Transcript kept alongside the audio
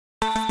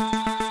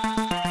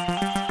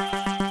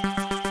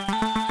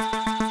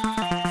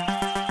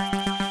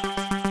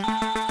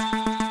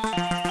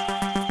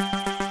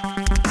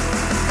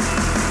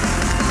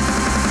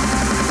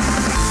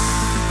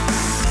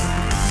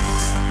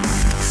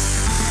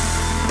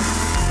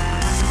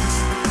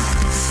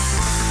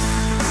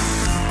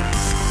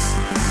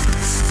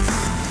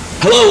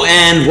Hello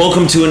and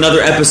welcome to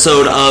another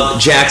episode of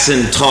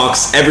Jackson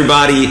Talks,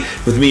 everybody.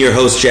 With me, your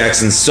host,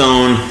 Jackson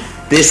Stone.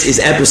 This is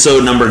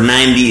episode number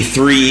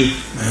 93.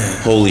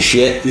 Man. Holy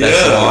shit.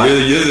 That's a lot.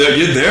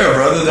 You're there,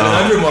 brother. The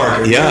 100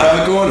 marker.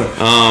 Yeah.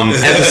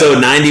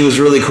 Episode 90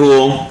 was really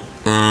cool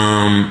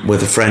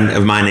with a friend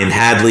of mine named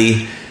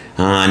Hadley.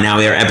 Now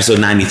we are episode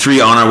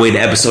 93 on our way to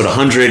episode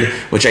 100,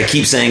 which I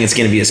keep saying it's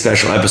going to be a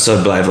special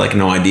episode, but I have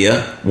no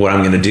idea what I'm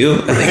going to do.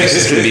 I think it's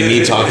just going to be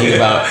me talking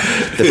about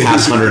the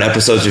past 100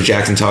 episodes of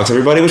Jackson Talks,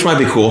 everybody, which might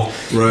be cool.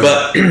 Right.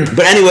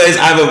 But anyways,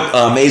 I have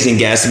an amazing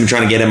guest. I've been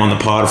trying to get him on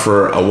the pod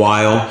for a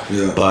while,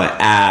 but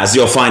as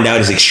you'll find out,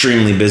 he's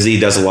extremely busy. He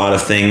does a lot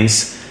of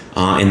things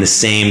in the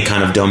same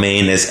kind of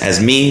domain as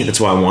me.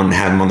 That's why I wanted to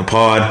have him on the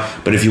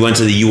pod. But if you went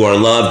to the You Are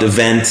Loved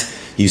event,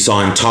 you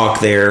saw him talk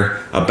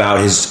there about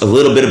a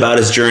little bit about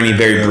his journey,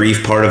 very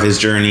brief part of his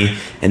journey,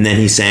 and then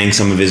he sang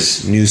some of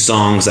his new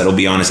songs that'll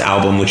be on his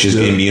album, which is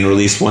going to be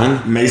released when?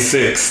 May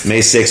 6th. May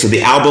 6th. So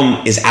the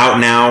album is out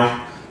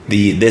now.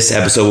 This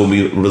episode will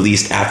be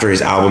released after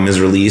his album is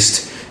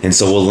released, and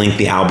so we'll link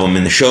the album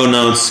in the show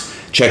notes.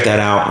 Check that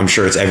out. I'm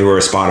sure it's everywhere: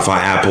 Spotify,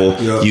 Apple,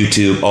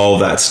 YouTube, all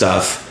of that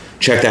stuff.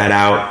 Check that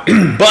out.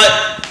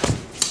 But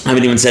I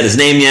haven't even said his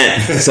name yet,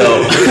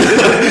 so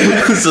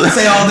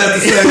say all that to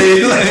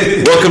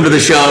say. Welcome to the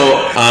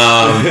show.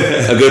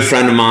 A good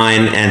friend of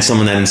mine and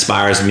someone that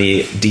inspires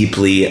me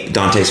deeply,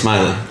 Dante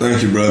Smiley.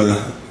 Thank you,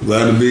 brother.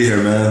 Glad to be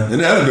here, man. It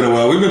has been a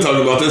while. We've been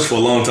talking about this for a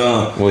long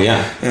time. Well,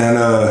 yeah. And,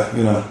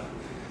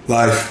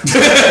 life.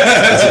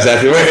 That's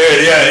exactly right.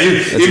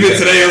 Even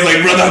today, I was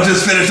like, brother, I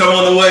just finished. I'm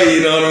on the way.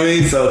 You know what I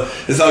mean? So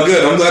it's all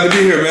good. I'm glad to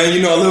be here, man.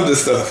 You know, I love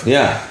this stuff.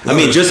 Yeah. I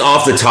mean, just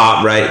off the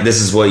top, right? This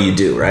is what you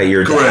do, right?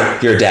 You're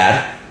correct. You're a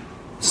dad.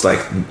 It's like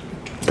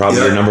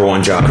probably your number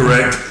one job.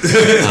 Correct.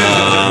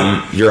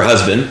 You're a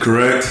husband.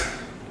 Correct.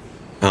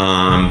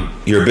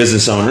 You're a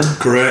business owner.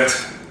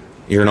 Correct.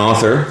 You're an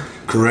author.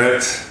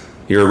 Correct.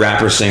 You're a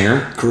rapper,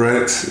 singer.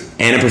 Correct.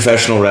 And a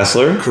professional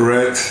wrestler.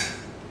 Correct.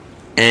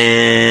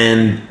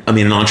 And,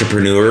 an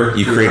entrepreneur.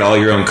 You create all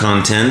your own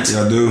content.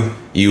 Yeah, I do.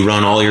 You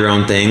run all your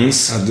own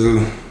things. I do.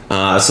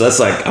 So that's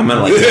I'm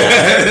gonna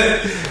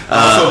that.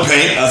 I also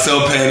paint. I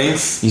sell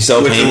paintings. You sell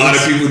paintings? Which a lot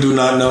of people do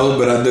not know,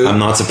 but I do. I'm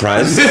not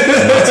surprised.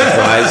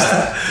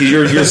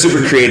 You're a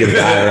super creative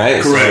guy,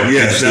 right? Correct. So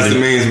yes, that's the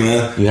means,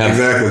 man.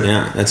 Exactly.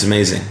 Yeah, that's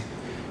amazing.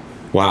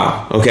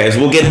 Wow. Okay, so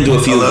we'll get into a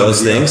few of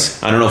those things.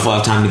 I don't know if we'll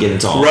have time to get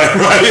into all. Right.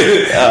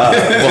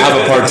 We'll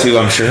have a part 2,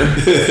 I'm sure.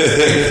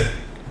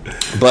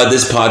 But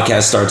this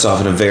podcast starts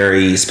off in a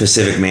very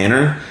specific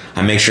manner.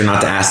 I make sure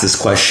not to ask this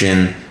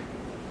question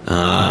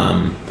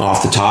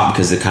off the top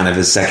because it kind of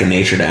is second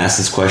nature to ask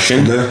this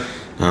question. Okay.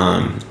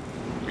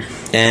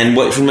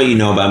 And from what you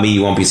know about me,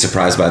 you won't be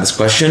surprised by this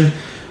question.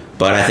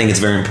 But I think it's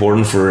very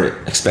important for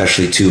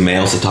especially two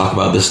males to talk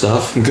about this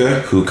stuff.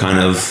 Okay. Who kind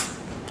of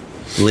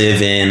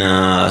live in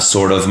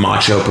sort of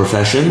macho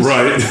professions.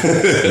 Right.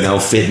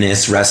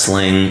 Fitness,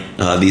 wrestling,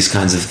 these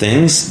kinds of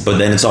things. But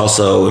then it's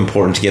also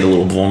important to get a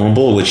little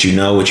vulnerable, which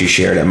you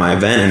shared at my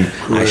event,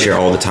 and I share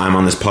all the time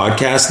on this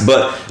podcast.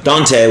 But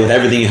Dante, with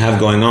everything you have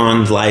going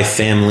on, life,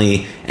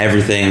 family,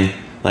 everything,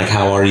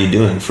 how are you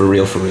doing? For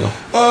real? For real,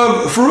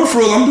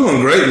 I'm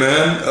doing great,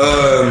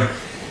 man.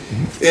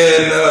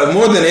 And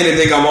more than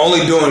anything, I'm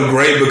only doing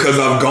great because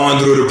I've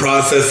gone through the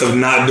process of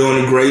not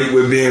doing great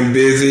with being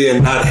busy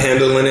and not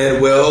handling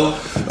it well.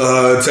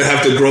 To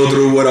have to grow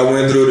through what I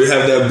went through, to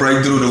have that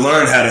breakthrough, to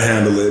learn how to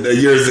handle it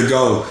years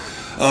ago.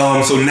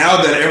 So now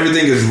that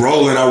everything is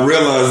rolling, I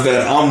realize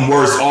that I'm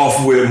worse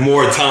off with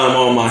more time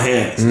on my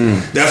hands.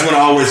 That's when I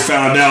always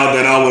found out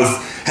that I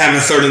was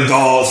having certain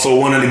thoughts or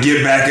wanting to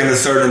get back into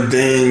certain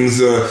things,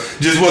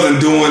 just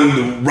wasn't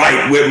doing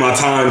right with my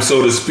time,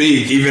 so to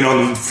speak, even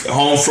on the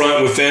home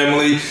front with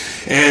family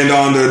and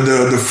on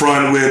the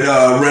front with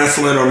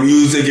wrestling or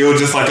music. It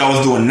was just like I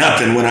was doing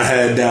nothing when I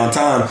had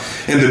downtime.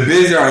 And the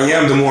busier I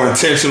am, the more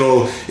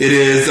intentional it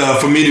is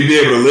for me to be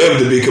able to live,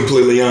 to be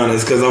completely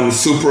honest, because I'm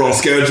super on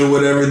schedule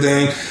with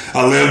everything.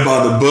 I live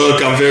by the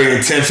book. I'm very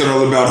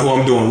intentional about who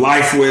I'm doing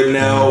life with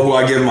now, who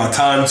I give my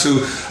time to,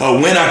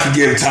 when I could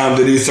give time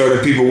to these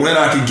certain people, when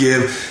I could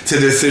give to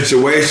this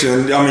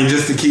situation.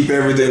 Just to keep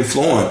everything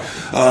flowing.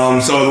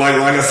 So like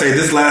I say,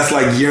 this last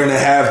year and a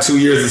half, 2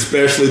 years,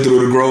 especially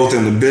through the growth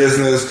in the business,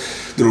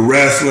 through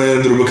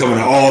wrestling, through becoming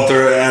an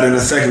author, adding a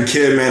second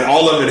kid, man,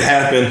 all of it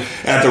happened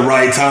at the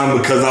right time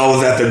because I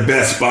was at the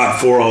best spot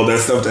for all that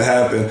stuff to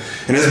happen.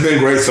 And it's been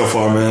great so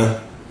far, man.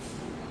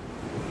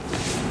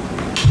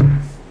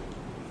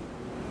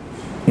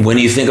 When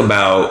you think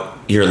about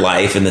your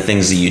life and the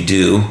things that you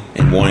do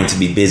and wanting to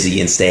be busy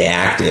and stay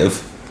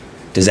active,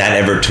 does that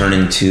ever turn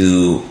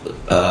into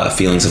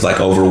feelings of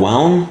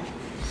overwhelm?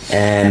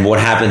 And what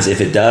happens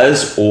if it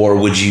does? Or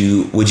would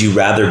you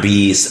rather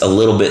be a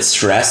little bit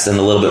stressed and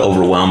a little bit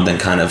overwhelmed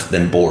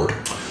than bored?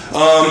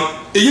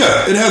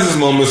 Yeah, it has its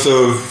moments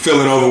of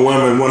feeling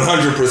overwhelming,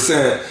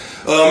 100%.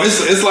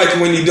 It's like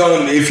when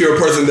if you're a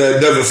person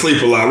that doesn't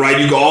sleep a lot, right?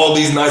 You go all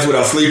these nights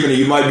without sleeping and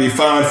you might be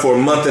fine for a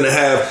month and a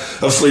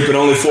half of sleeping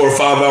only 4 or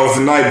 5 hours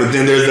a night, but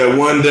then there's that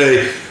one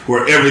day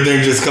where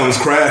everything just comes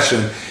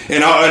crashing.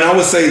 And I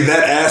would say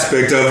that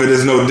aspect of it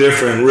is no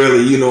different,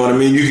 really. You know what I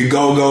mean? You could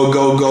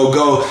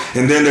go,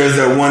 and then there's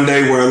that one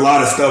day where a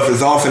lot of stuff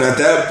is off, and at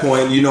that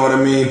point, you know what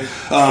I mean?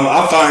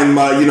 I found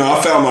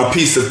my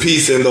piece of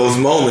peace in those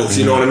moments,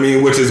 you know what I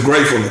mean? Which is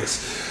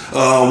gratefulness.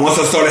 Once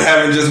I started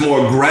having just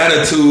more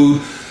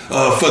gratitude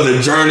for the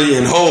journey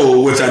in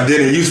whole, which I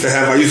didn't used to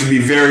have. I used to be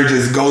very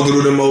just go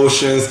through the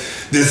motions.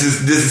 This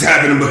is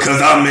happening because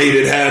I made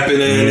it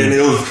happen, and it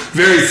was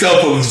very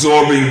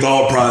self-absorbing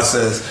thought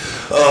process.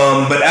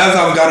 But as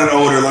I've gotten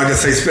older, like I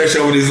say,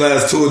 especially over these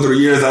last 2 or 3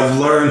 years, I've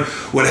learned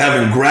what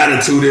having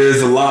gratitude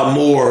is a lot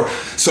more.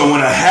 So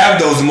when I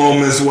have those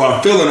moments where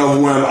I'm feeling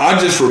overwhelmed, I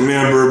just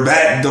remember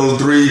back those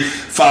 3,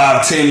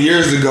 5, 10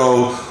 years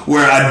ago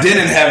where I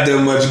didn't have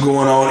that much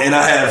going on, and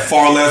I had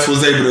far less,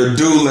 was able to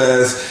do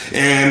less,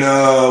 and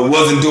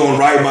wasn't doing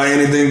right by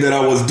anything that I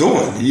was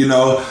doing, you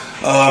know.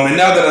 And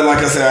now that, like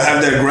I said, I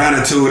have that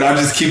gratitude, I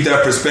just keep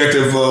that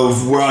perspective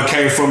of where I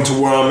came from to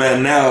where I'm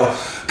at now.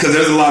 Because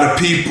there's a lot of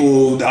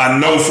people I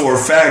know for a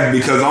fact,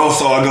 because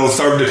also I go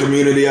serve the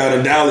community out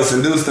in Dallas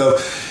and do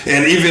stuff.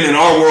 And even in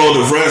our world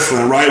of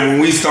wrestling, right, when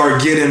we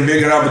start getting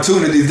bigger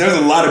opportunities, there's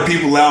a lot of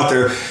people out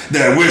there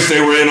that wish they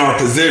were in our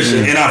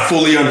position. And I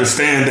fully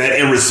understand that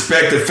and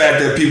respect the fact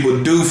that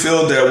people do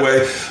feel that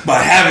way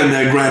by having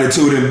that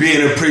gratitude and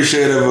being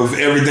appreciative of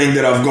everything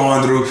that I've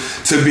gone through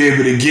to be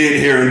able to get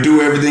here and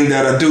do everything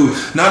that I do,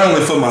 not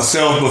only for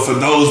myself, but for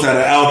those that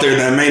are out there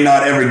that may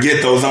not ever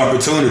get those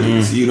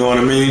opportunities. You know what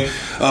I mean?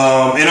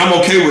 And I'm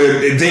okay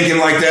with thinking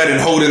like that and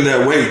holding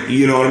that weight,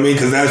 you know what I mean?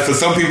 Because that's, for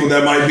some people,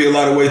 that might be a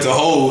lot of weight to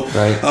hold.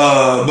 Right.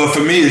 But for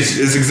me,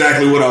 it's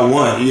exactly what I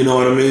want, you know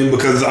what I mean?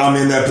 Because I'm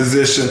in that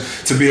position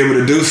to be able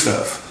to do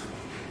stuff.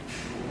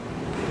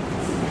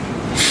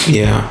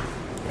 Yeah.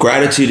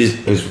 Gratitude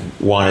is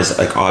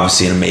like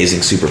obviously an amazing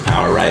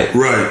superpower, right?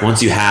 Right.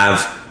 Once you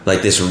have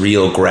like this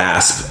real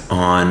grasp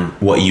on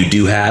what you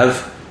do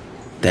have,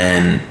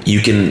 then you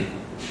can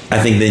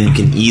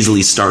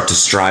easily start to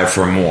strive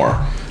for more.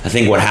 I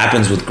think what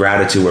happens with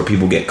gratitude, where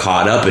people get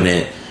caught up in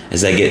it,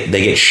 is they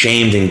get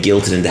shamed and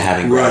guilted into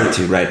having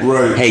gratitude, right?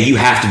 Right. Hey, you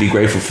have to be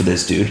grateful for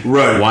this, dude.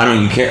 Right. Why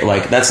don't you care?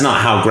 Like, that's not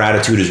how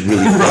gratitude is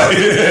really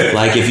right.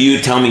 Like, if you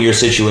tell me your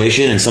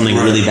situation and something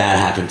really bad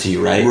happened to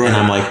you, right? And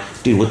I'm like,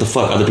 dude, what the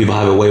fuck? Other people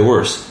have it way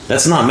worse.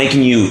 That's not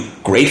making you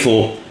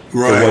grateful for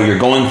what you're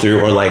going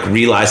through, or like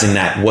realizing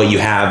that what you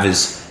have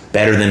is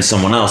better than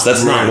someone else.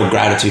 That's not what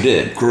gratitude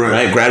is. Correct.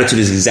 Right? Gratitude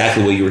is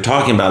exactly what you were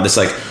talking about.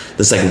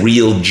 This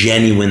real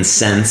genuine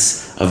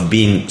sense of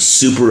being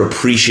super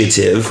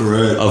appreciative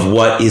of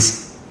what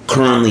is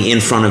currently in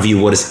front of you,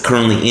 what is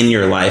currently in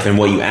your life, and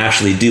what you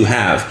actually do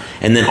have.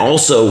 And then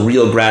also,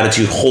 real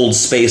gratitude holds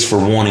space for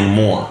wanting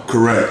more.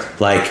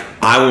 Correct. Like,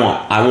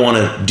 I want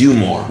to do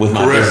more with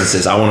my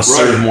businesses. I want to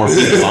serve more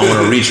people. I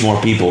want to reach more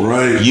people.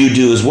 Right. You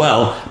do as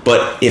well.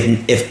 But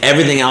if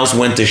everything else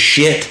went to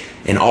shit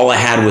and all I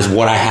had was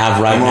what I have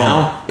right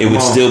now, it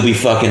would still be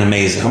fucking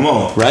amazing. Come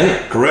on.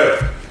 Right?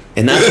 Correct.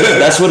 And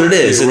that's what it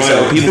is. And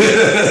so people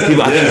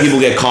I think people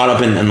get caught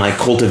up in like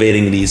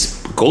cultivating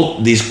these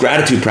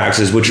gratitude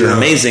practices, which are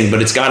amazing,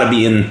 but it's got to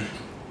be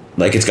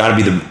it's got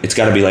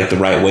to be like the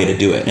right way to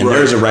do it. And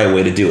there's a right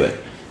way to do it.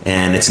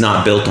 And it's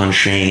not built on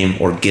shame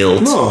or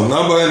guilt. No,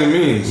 not by any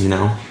means. You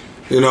know,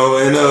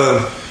 and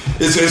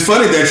it's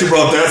funny that you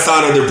brought that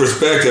side of the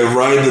perspective,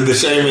 right? The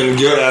shame and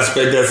guilt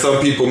aspect that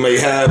some people may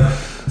have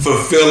for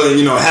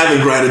feeling,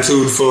 having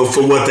gratitude for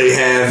what they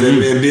have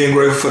and being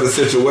grateful for the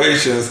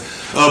situations.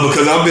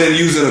 Because I've been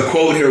using a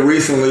quote here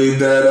recently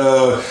that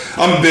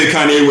I'm a big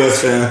Kanye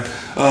West fan.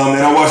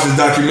 And I watched this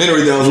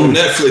documentary that was on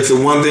Netflix,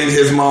 and one thing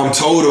his mom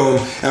told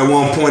him at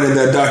one point in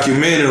that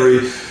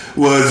documentary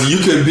was, you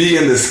could be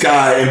in the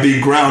sky and be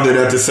grounded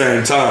at the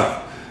same time.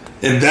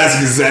 And that's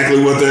exactly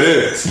what that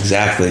is.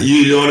 Exactly.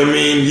 You know what I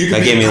mean? You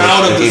can be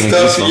proud of the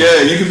stuff.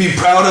 Yeah, you can be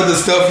proud of the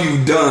stuff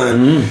you've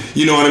done.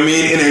 You know what I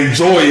mean? And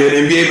enjoy it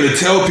and be able to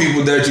tell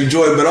people that you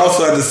enjoy it, but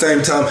also at the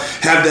same time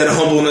have that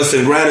humbleness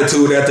and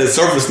gratitude at that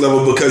surface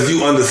level, because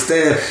you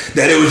understand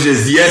that it was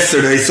just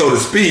yesterday, so to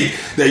speak,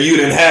 that you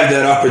didn't have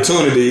that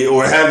opportunity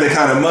or have that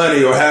kind of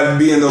money or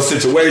be in those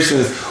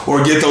situations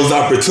or get those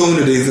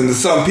opportunities. And to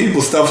some people,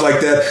 stuff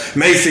like that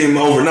may seem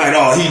overnight.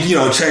 Oh, he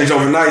changed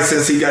overnight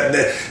since he got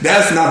that.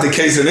 That's not the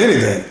case in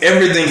anything.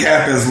 Everything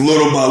happens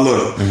little by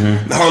little.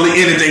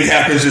 Hardly anything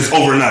happens just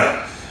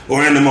overnight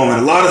or in the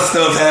moment. A lot of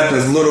stuff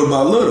happens little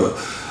by little.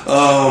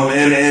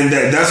 And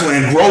that's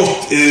when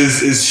growth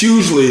is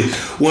hugely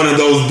one of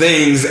those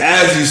things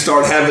as you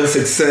start having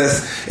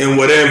success in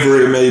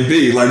whatever it may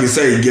be. Like you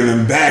say,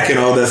 giving back and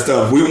all that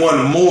stuff. We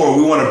want more.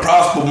 We want to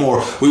prosper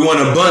more. We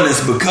want abundance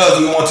because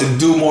we want to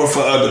do more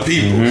for other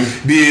people,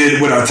 be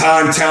it with our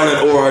time,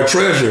 talent, or our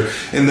treasure.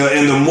 And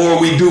the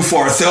more we do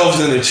for ourselves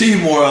and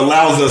achieve more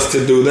allows us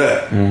to do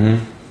that.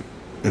 And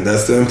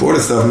that's the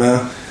important stuff,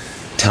 man.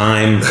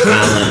 Time,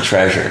 talent,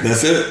 treasure.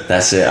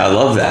 That's it. I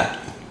love that.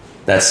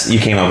 You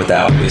came up with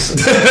that,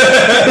 obviously.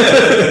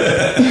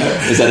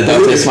 Is that a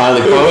Dante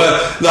Smiley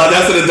quote? No,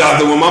 that's an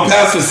adopted one. My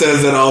pastor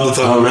says that all the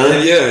time. Oh,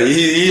 really? Yeah,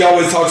 he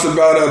always talks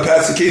about,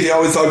 Pastor Keith, he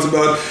always talks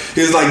about,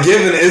 he's like,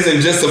 giving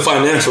isn't just a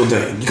financial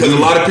thing. Because a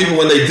lot of people,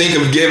 when they think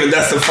of giving,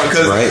 that's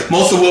because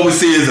most of what we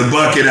see is a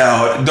bucket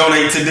out.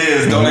 Donate to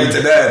this, donate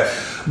to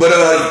that.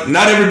 But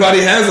not everybody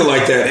has it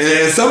like that.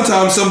 And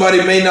sometimes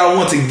somebody may not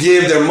want to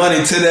give their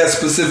money to that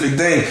specific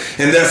thing.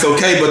 And that's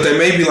okay. But they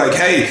may be like,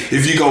 hey,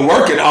 if you go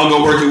work it, I'll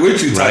go work it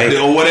with you type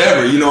deal, or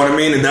whatever. You know what I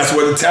mean? And that's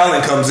where the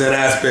talent comes in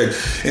aspect.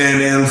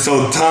 And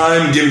so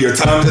time, give your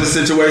time to the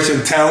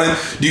situation. Talent,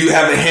 do you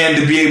have a hand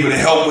to be able to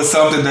help with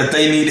something that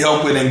they need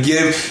help with and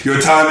give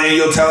your time and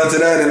your talent to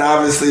that? And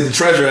obviously the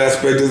treasure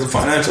aspect is the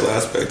financial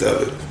aspect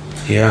of it.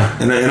 Yeah.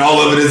 And all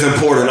of it is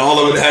important.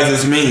 All of it has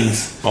its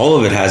means. All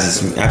of it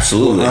has its,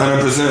 absolutely.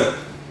 100%.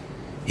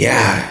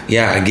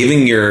 Yeah.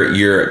 Giving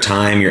your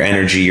time, your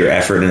energy, your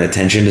effort, and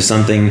attention to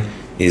something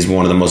is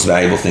one of the most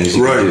valuable things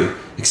you can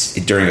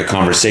do during a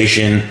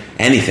conversation,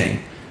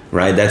 anything,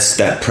 right?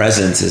 That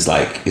presence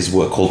is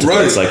what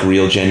cultivates like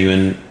real,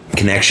 genuine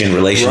connection,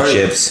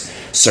 relationships,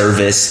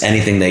 service,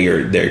 anything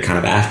that they're kind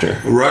of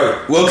after.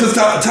 Right. Well, because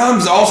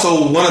time's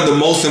also one of the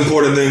most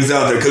important things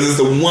out there, because it's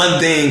the one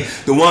thing,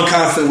 the one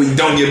constant we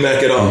don't get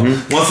back at all.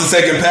 Mm-hmm. Once the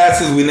second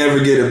passes, we never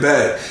get it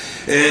back.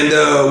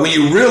 And when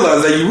you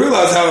realize that, you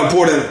realize how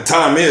important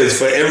time is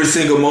for every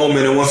single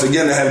moment. And once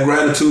again, to have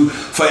gratitude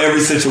for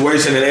every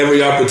situation and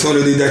every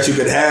opportunity that you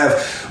could have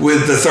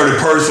with a certain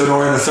person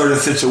or in a certain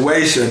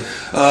situation,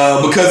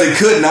 because it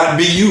could not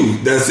be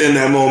you that's in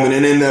that moment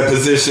and in that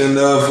position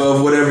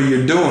of whatever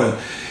you're doing.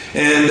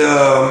 And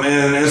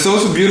so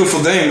it's a beautiful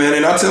thing, man.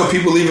 And I tell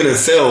people, even in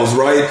sales,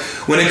 right?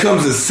 When it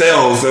comes to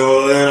sales,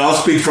 and I'll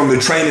speak from the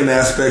training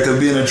aspect of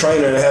being a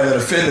trainer and having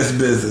a fitness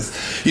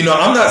business. You know,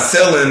 I'm not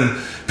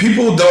selling.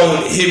 People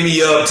don't hit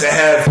me up to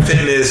have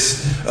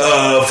fitness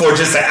for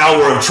just an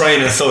hour of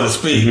training, so to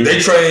speak.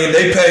 Mm-hmm.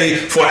 They pay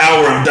for an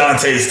hour of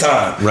Dante's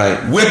time. Right.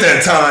 With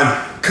that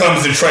time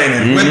comes the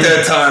training. Mm-hmm. With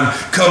that time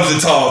comes the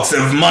talks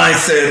of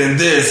mindset and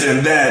this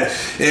and that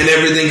and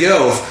everything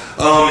else.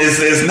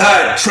 It's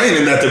not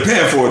training that they're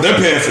paying for. They're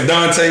paying for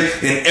Dante,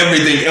 and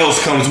everything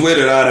else comes with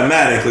it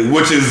automatically,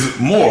 which is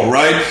more,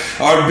 right?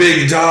 Our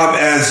big job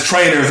as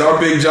trainers, our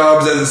big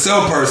jobs as a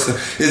salesperson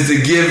is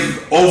to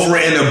give over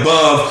and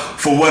above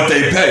for what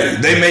they pay.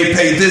 They may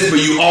pay this,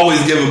 but you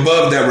always give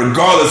above that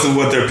regardless of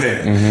what they're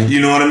paying. Mm-hmm. You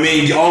know what I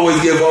mean? You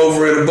always give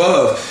over and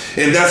above.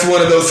 And that's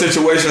one of those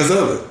situations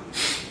of it.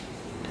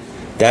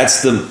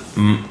 That's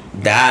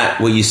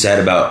what you said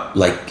about,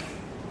 like,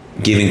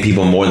 giving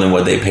people more than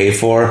what they pay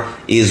for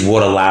is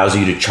what allows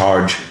you to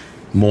charge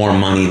more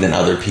money than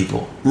other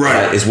people.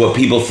 Right. Is what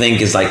people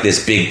think is like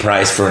this big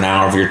price for an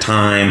hour of your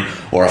time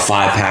or a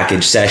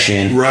 5-package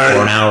session or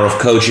an hour of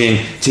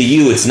coaching. To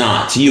you, it's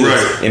not. To you,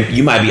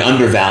 you might be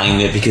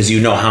undervaluing it because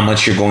you know how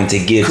much you're going to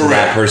give to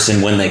that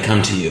person when they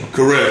come to you.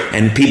 Correct.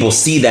 And people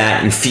see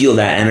that and feel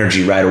that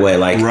energy right away.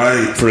 Like,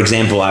 for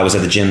example, I was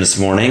at the gym this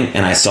morning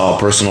and I saw a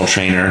personal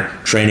trainer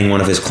training one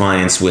of his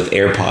clients with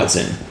AirPods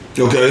in.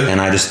 Okay. And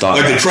I just thought,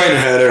 like, the trainer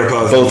had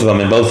AirPods. Both of them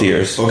in both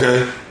ears.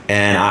 Okay.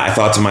 And I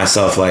thought to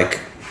myself, like,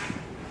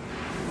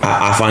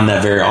 I find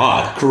that very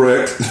odd.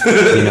 Correct.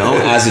 You know,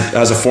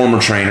 as a former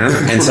trainer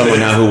and someone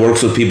now who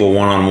works with people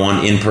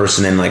one-on-one, in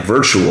person and like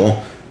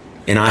virtual,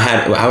 and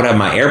I would have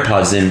my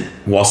AirPods in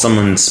while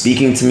someone's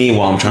speaking to me,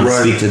 while I'm trying to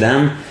speak to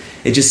them.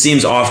 It just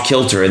seems off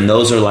kilter, and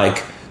those are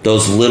like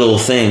those little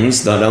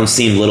things that don't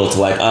seem little to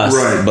like us,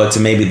 but to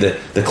maybe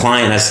the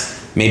client has.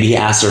 Maybe he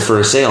asks her for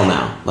a sale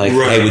now. Like,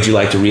 hey, would you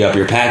like to re-up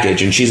your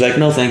package? And she's like,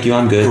 no, thank you,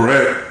 I'm good.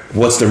 Correct.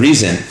 What's the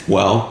reason?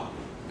 Well.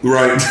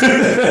 Right.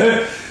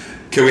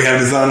 Can we have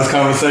this honest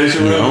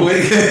conversation real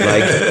quick?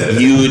 Like,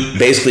 you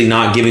basically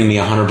not giving me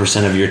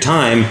 100% of your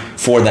time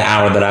for the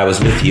hour that I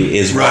was with you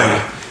is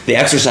wrong. The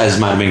exercises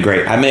might have been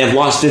great. I may have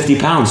lost 50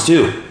 pounds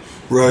too.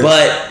 Right.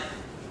 But,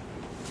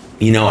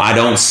 you know, I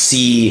don't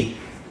see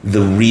the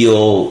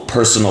real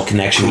personal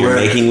connection you're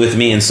making with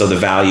me, and so the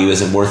value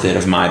isn't worth it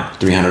of my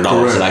 $300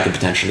 that I could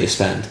potentially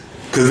spend.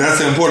 Because that's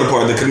the important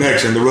part, the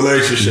connection, the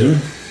relationship.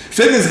 Mm-hmm.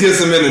 Fitness gets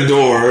them in the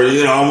door.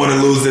 You know, I want to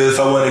lose this,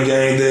 I want to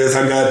gain this,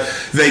 I got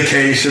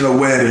vacation, a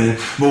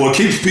wedding. But what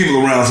keeps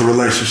people around is a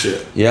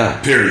relationship.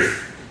 Yeah. Period.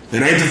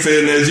 It ain't the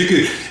fitness. You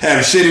could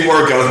have shitty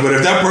workouts, but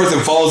if that person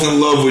falls in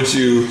love with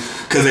you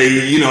because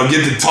they, you know,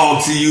 get to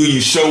talk to you,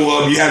 you show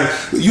up, you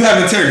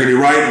have integrity,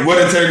 right?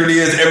 What integrity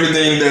is,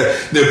 everything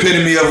that the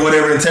epitome of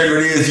whatever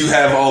integrity is, you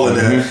have all of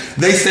that. Mm-hmm.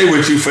 They stay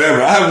with you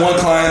forever. I have one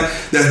client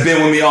that's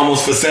been with me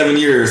almost for 8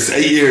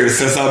 years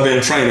since I've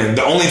been training.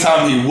 The only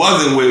time he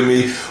wasn't with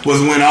me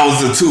was when I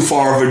was too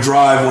far of a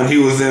drive when he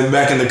was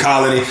back in the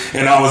colony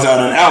and I was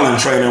out in Allen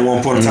training at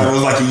one point in time. It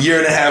was like a 1.5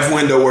 year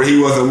window where he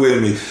wasn't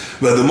with me.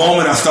 But the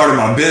moment I started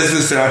my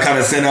business and I kind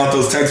of sent out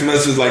those text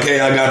messages like,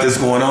 hey, I got this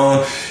going on.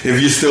 If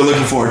you're still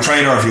looking for a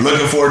trainer, or if you're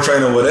looking for a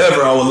trainer,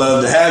 whatever, I would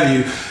love to have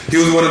you. He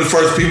was one of the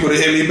first people to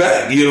hit me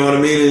back, you know what I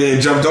mean,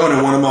 and jumped on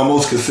it. One of my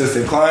most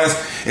consistent clients,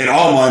 and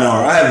all mine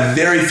are. I have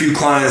very few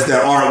clients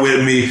that aren't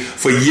with me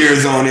for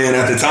years on end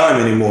at the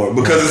time anymore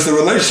because it's the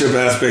relationship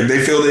aspect.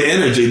 They feel the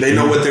energy. They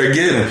know what they're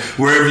getting.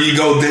 Wherever you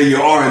go, there you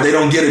are, and they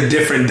don't get a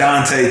different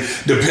Dante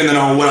depending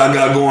on what I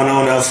got going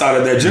on outside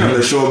of that gym.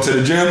 They show up to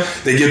the gym,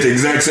 they get the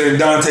exact same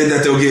Dante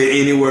that they'll get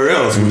anywhere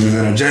else, which is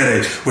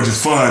energetic, which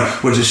is fun,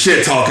 which is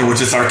shit talking,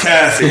 which is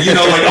sarcastic, you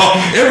know, like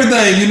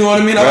everything, you know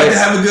what I mean? I like to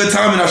have a good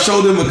time, and I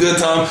show them a good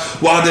time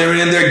while they're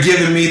in there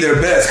giving me their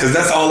best, because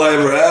that's all I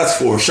ever ask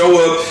for. Show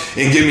up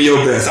and give me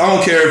your best. I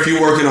don't care if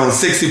you're working on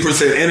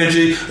 60%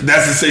 energy,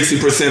 that's the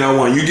 60% I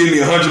want. You give me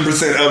 100%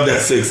 of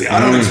that 60. I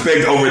don't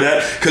expect over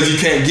that because you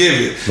can't give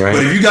it. Right.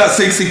 But if you got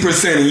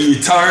 60% and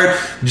you're tired,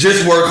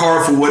 just work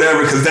hard for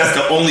whatever, because that's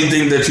the only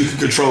thing that you can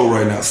control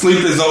right now.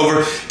 Sleep is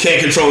over.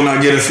 Can't control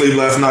not getting sleep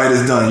last night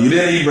is done. You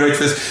didn't eat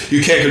breakfast.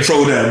 You can't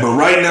control that. But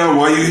right now,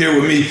 while you're here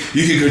with me,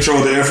 you can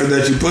control the effort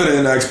that you put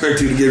in. I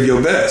expect you to give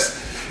your best.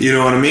 You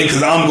know what I mean?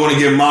 Because I'm going to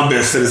give my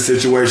best to the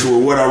situation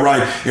with what I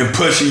write and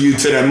pushing you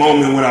to that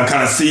moment when I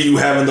kind of see you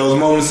having those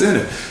moments in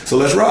it. So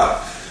let's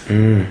rock.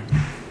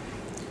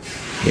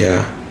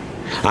 Yeah.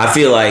 I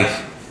feel like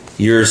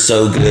you're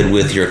so good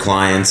with your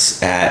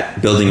clients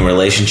at building a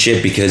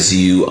relationship because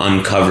you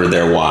uncover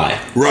their why.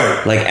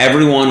 Right. Like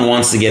everyone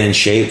wants to get in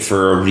shape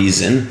for a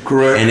reason.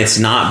 Correct. And it's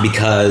not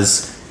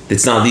because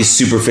it's not these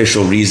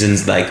superficial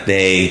reasons like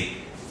they,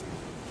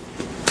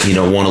 you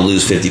know, want to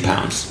lose 50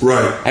 pounds.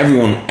 Right.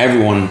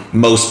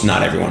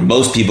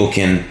 Most people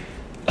can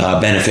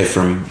benefit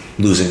from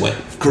losing weight.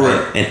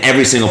 Correct. Right? And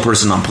every single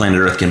person on planet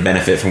Earth can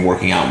benefit from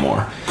working out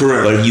more.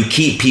 Correct. But if you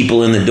keep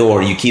people in the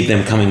door, you keep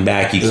them coming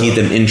back, you keep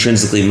them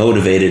intrinsically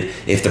motivated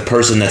if the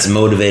person that's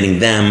motivating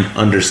them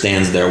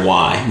understands their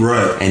why.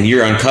 Right. And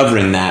you're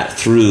uncovering that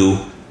through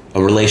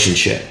a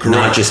relationship, correct,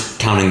 not just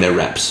counting their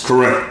reps.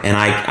 Correct. And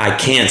I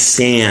can't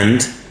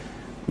stand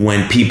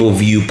when people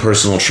view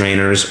personal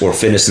trainers or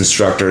fitness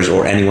instructors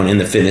or anyone in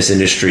the fitness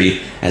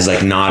industry as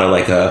like not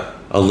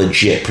a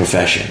legit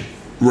profession.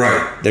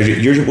 Right.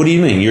 What do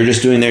you mean? You're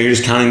just doing there, you're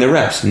just counting the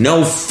reps.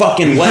 No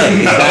fucking way.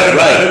 Is that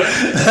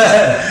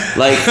right?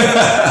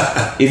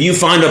 Like, if you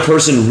find a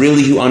person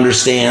really who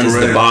understands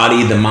the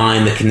body, the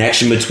mind, the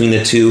connection between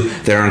the two,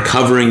 they're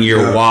uncovering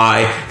your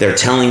why, they're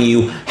telling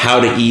you how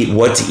to eat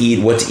what to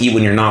eat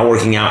when you're not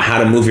working out,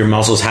 how to move your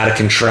muscles, how to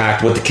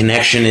contract, what the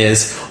connection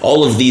is.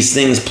 All of these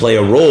things play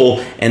a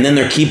role, and then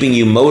they're keeping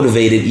you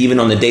motivated even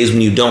on the days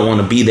when you don't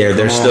want to be there.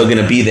 They're still going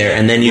to be there,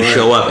 and then you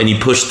show up and you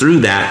push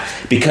through that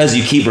because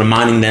you keep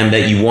reminding them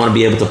that you want to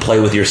be able to play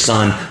with your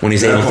son when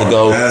he's able to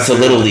go to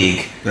Little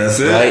League. That's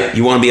it. Right?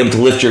 You want to be able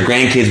to lift your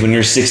grandkids when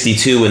you're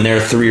 62 and they're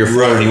 3 or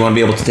 4, and you want to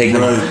be able to take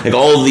them. Like,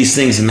 all of these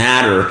things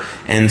matter,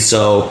 and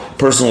so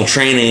personal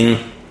training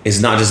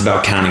is not just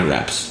about counting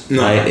reps.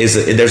 No. Right?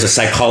 There's a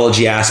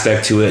psychology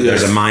aspect to it. Yes.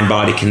 There's a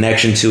mind-body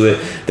connection to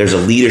it. There's a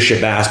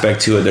leadership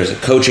aspect to it. There's a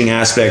coaching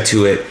aspect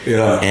to it.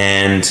 Yeah.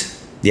 And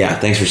yeah,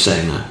 thanks for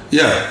saying that.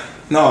 Yeah.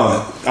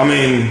 No, I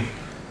mean,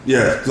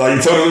 yeah, like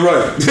you're totally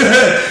right.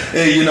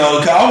 And, you know,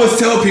 I always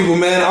tell people,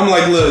 man, I'm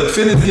like, look,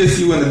 fitness gets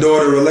you in the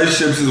door. The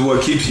relationships is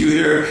what keeps you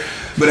here.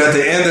 But at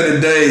the end of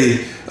the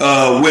day,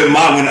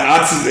 when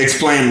I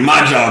explain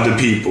my job to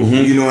people,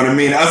 you know what I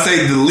mean? I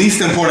say the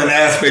least important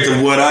aspect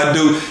of what I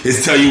do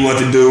is tell you what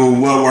to do,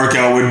 what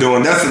workout we're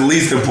doing. That's the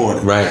least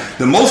important. Right.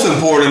 The most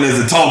important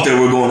is the talk that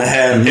we're going to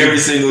have every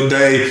single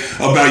day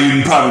about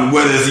you, probably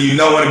whether it's you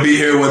know want to be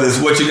here, whether it's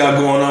what you got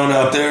going on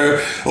out there,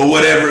 or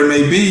whatever it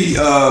may be.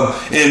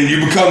 And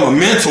you become a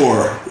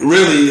mentor,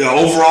 really, an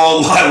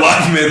overall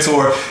life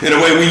mentor in a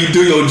way when you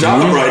do your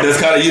job right. That's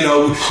kind of, you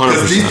know,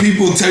 because these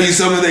people tell you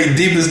some of their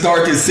deepest,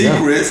 darkest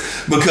secrets.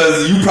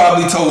 Because you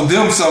probably told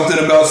them something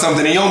about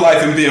something in your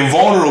life and being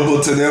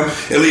vulnerable to them.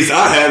 At least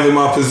I have in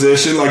my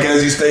position, like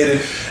as you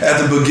stated at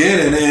the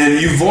beginning.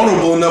 And you're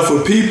vulnerable enough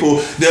with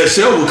people that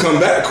shell will come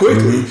back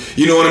quickly.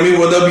 You know what I mean?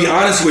 Well, they'll be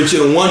honest with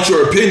you and want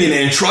your opinion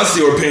and trust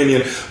your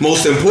opinion,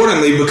 most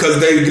importantly, because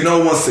they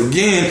know, once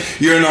again,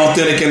 you're an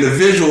authentic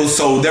individual.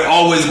 So they're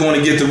always going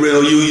to get the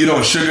real you. You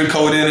don't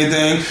sugarcoat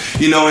anything.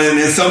 You know, and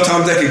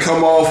sometimes that can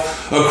come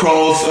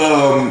across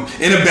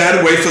in a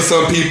bad way for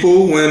some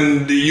people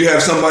when you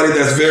have somebody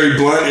that's very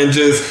blunt and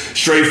just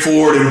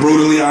straightforward and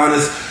brutally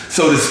honest,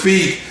 so to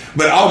speak.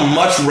 But I'll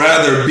much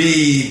rather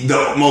be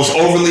the most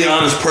overly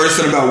honest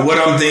person about what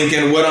I'm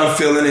thinking, what I'm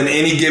feeling in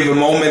any given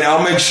moment.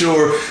 I'll make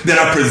sure that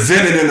I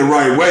present it in the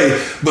right way,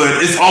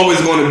 but it's always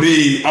going to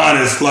be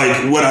honest,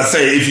 like what I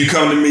say, if you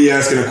come to me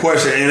asking a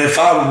question. And if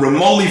I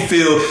remotely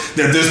feel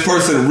that this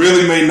person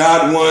really may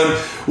not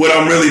want what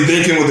I'm really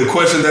thinking with the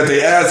question that they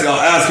ask, I'll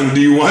ask them,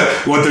 do you want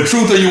the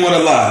truth or you want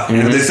to lie?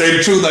 And if they say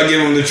the truth, I give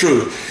them the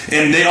truth.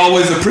 And they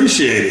always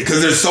appreciate it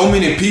because there's so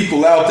many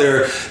people out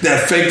there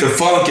that fake the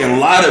funk and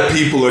lie to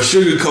people or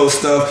sugarcoat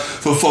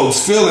stuff for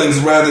folks' feelings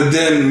rather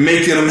than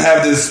making them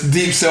have this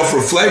deep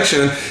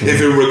self-reflection if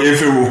it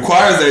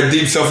requires that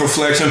deep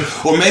self-reflection,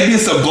 or maybe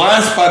it's a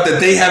blind spot that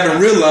they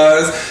haven't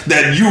realized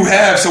that you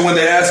have. So when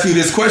they ask you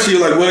this question,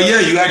 you're like, well, yeah,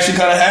 you actually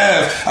kind of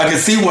have. I can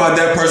see why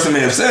that person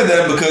may have said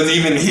that because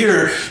even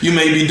here you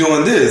may be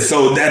doing this.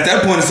 So at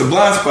that point, it's a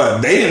blind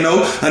spot. They didn't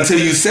know until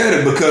you said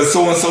it because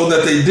so-and-so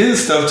that they did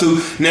stuff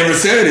to never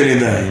said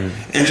anything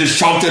and just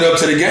chalked it up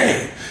to the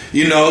game,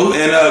 you know,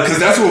 and because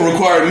that's what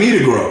required me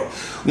to grow.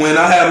 When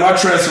I had my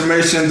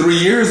transformation 3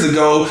 years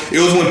ago, it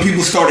was when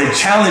people started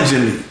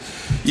challenging me,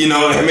 you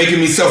know, and making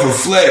me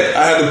self-reflect.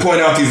 I had to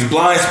point out these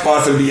blind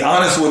spots and be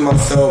honest with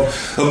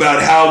myself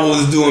about how I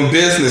was doing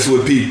business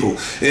with people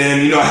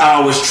and, you know,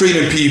 how I was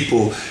treating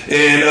people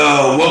and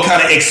what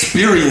kind of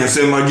experience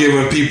am I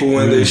giving people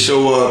when they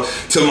show up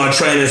to my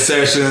training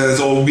sessions,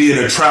 or be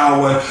it a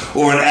trial one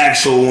or an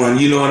actual one,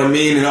 you know what I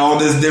mean? And all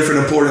this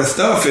different important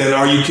stuff. And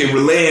are you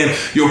relaying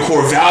your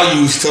core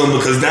values to them,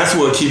 because that's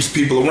what keeps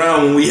people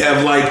around when we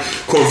have like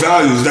core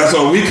values. That's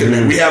all we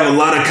connect. We have a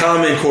lot of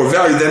common core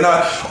values. They're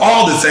not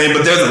all the same,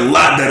 but there's a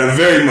lot that are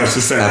very much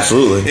the same.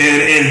 Absolutely.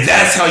 And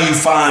that's how you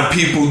find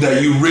people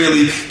that you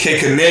really can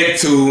connect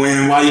to,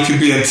 and why you can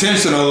be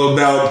intentional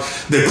about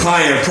the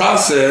client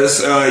process.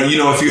 You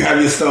know, if you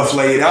have your stuff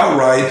laid out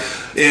right,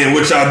 and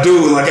which I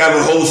do, like I have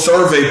a whole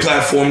survey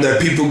platform that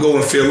people go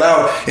and fill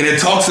out, and it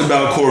talks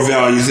about core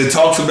values. It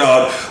talks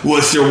about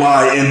what's your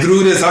why. And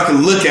through this, I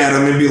can look at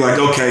them and be like,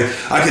 okay,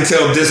 I can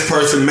tell this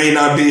person may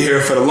not be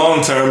here for the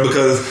long term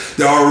because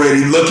they're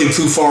already looking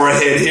too far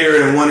ahead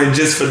here and wanting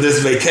just for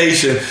this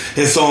vacation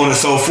and so on and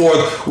so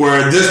forth.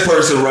 Where this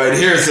person right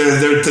here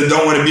says they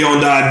don't want to be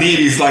on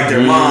diabetes like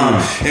their mom,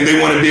 and they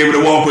want to be able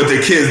to walk with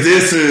their kids.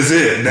 This is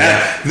it.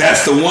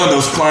 That's the one,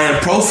 those client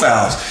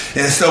profiles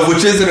and stuff,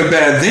 which isn't a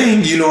bad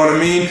thing. You know what I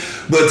mean?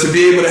 But to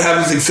be able to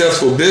have a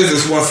successful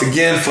business, once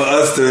again, for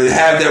us to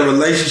have that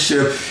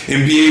relationship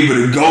and be able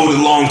to go the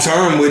long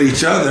term with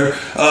each other,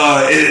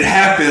 it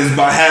happens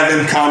by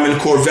having common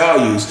core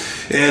values.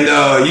 And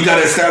you got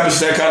to establish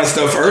that kind of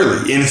stuff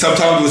early. And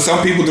sometimes with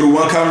some people, through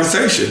one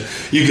conversation,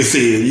 you can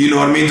see it. You know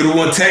what I mean? Through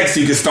one text,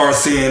 you can start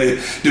seeing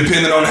it,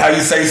 depending on how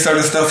you say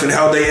certain stuff and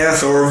how they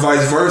answer, or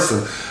vice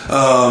versa.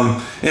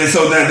 And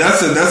so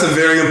that's a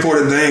very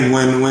important thing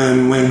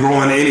when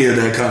growing any of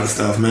that kind of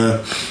stuff, man,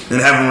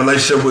 and having a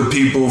relationship with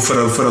people for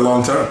the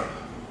long term.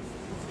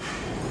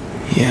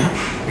 Yeah.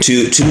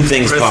 Two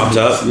things popped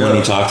up when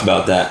you talked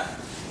about that.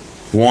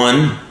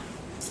 One,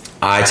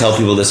 I tell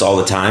people this all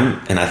the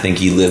time, and I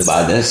think you live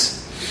by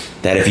this,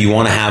 that if you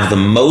want to have the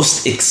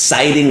most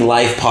exciting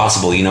life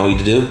possible, you know what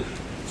to do?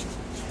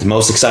 The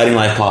most exciting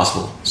life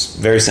possible. It's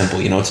very simple.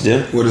 You know what to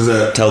do? What is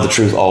that? Tell the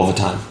truth all the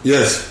time.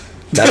 Yes.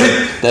 That'll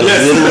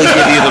literally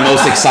give you the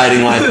most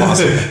exciting life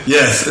possible.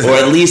 Yes. Or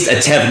at least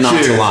attempt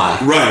not to lie.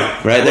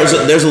 Right.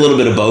 There's a little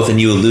bit of both, and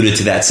you alluded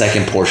to that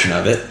second portion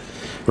of it.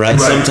 Right?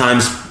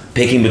 Sometimes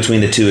picking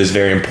between the two is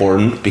very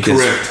important because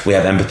we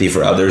have empathy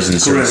for others in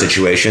certain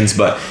situations.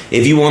 But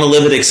if you want to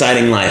live an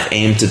exciting life,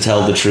 aim to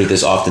tell the truth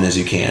as often as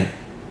you can.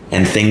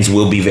 And things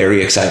will be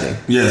very exciting.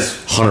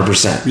 Yes.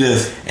 100%.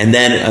 Yes. And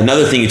then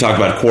another thing you talk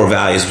about, core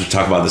values. We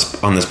talk about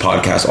this on this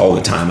podcast all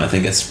the time. I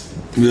think it's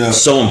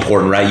so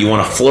important, right? You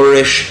want to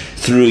flourish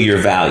through your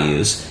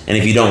values. And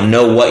if you don't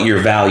know what your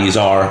values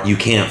are, you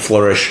can't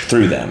flourish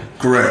through them.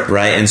 Correct.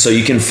 Right? And so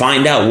you can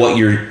find out what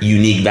your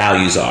unique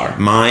values are.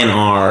 Mine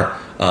are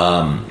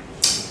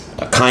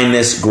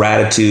kindness,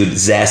 gratitude,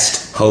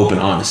 zest, hope, and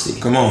honesty.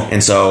 Come on.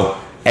 And so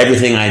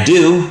everything I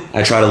do,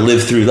 I try to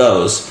live through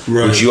those.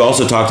 Right. Which you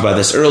also talked about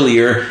this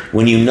earlier.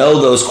 When you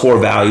know those core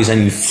values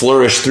and you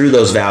flourish through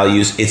those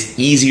values, it's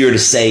easier to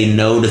say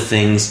no to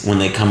things when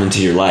they come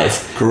into your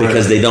life. Correct.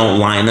 Because they don't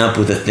line up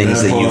with the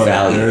things that you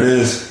value. There it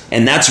is.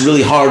 And that's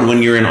really hard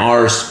when you're in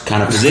our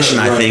kind of position,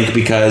 I think,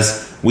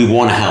 because we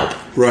want to help.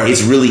 Right.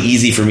 It's really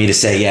easy for me to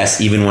say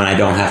yes even when I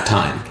don't have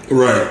time.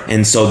 Right.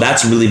 And so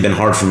that's really been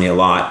hard for me a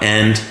lot.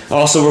 And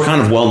also we're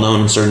kind of well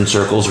known in certain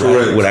circles, right?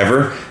 Correct.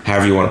 Whatever,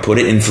 however you want to put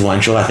it.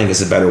 Influential, I think,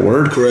 is a better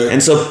word. Correct.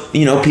 And so,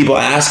 you know, people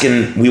ask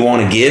and we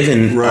want to give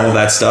and all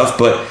that stuff,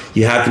 but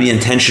you have to be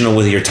intentional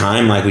with your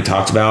time, like we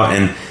talked about,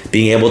 and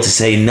being able to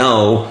say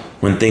no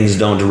when things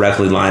don't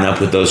directly line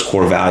up with those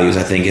core values,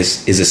 I think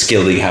is a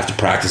skill that you have to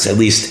practice. At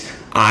least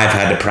I've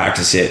had to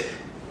practice it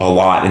a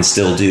lot and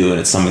still do, and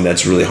it's something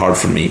that's really hard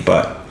for me,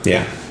 but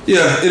yeah.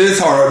 Yeah, it is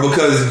hard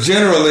because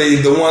generally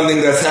the one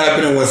thing that's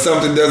happening when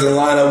something doesn't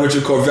line up with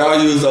your core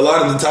values, a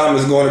lot of the time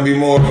is going to be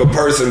more of a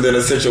person than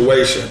a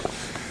situation.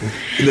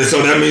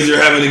 So that means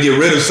you're having to get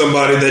rid of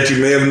somebody that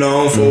you may have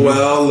known for a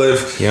while.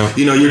 If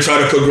you know you're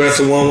trying to progress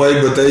in one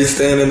way, but they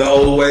stand in the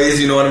old ways,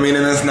 you know what I mean,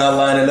 and it's not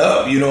lining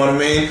up. You know what I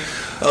mean?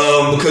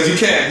 Because you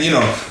can't, you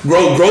know,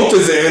 growth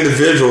is an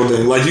individual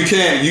thing. Like you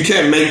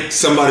can't make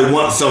somebody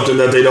want something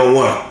that they don't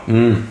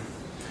want.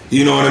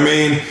 You know what I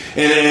mean?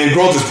 And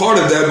growth is part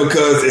of that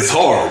because it's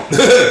hard.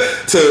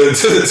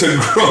 to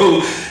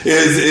grow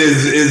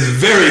is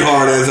very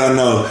hard, as I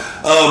know.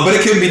 But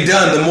it can be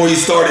done the more you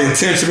start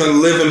intentionally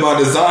living by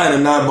design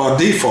and not by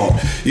default.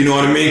 You know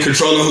what I mean?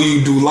 Controlling who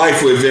you do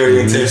life with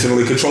very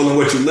intentionally. Controlling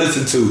what you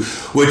listen to,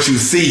 what you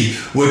see,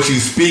 what you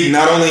speak.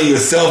 Not only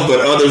yourself,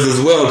 but others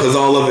as well, because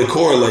all of it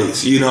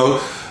correlates, you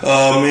know?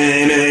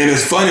 And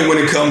it's funny when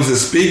it comes to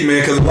speak, man,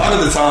 because a lot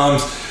of the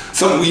times,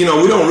 we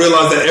don't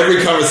realize that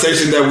every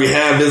conversation that we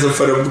have isn't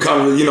for the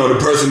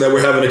person that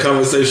we're having a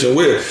conversation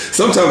with.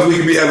 Sometimes we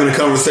can be having a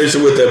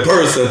conversation with that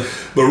person,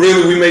 but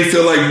really we may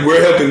feel like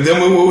we're helping them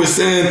with what we're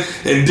saying,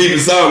 and deep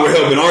inside we're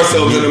helping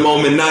ourselves in the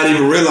moment, not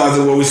even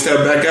realizing when we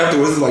step back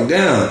afterwards. It's like,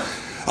 damn,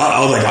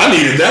 I was like, I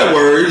needed that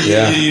word.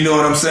 Yeah. You know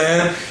what I'm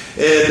saying?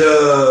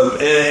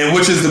 And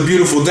which is the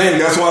beautiful thing.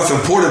 That's why it's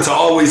important to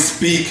always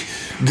speak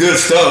good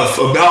stuff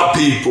about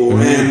people.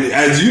 And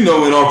as you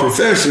know, in our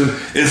profession,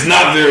 it's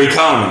not very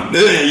common.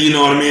 You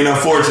know what I mean?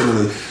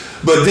 Unfortunately.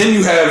 But then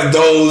you have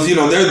those,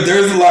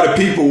 there's a lot of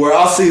people where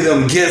I'll see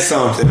them get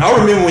something. I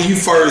remember when you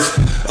first,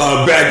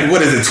 back,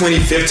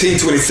 2015,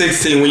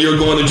 2016, when you were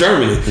going to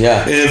Germany.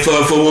 Yeah. And for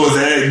what was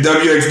that,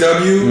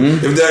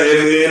 WXW?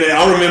 And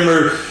I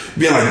remember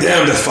being like,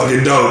 damn, that's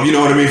fucking dope. You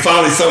know what I mean?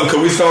 Finally something,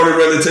 because we started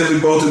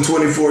relatively both in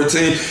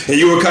 2014, and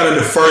you were kind of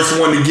the first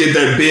one to get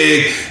that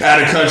big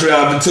out-of-country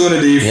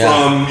opportunity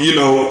from,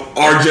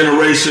 our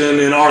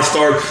generation and our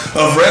start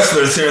of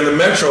wrestlers here in the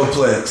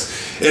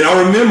Metroplex. And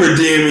I remember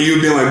DMing you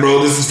being like, bro,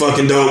 this is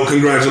fucking dope.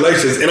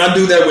 Congratulations. And I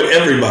do that with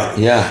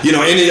everybody. Yeah.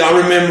 I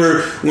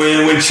remember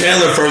when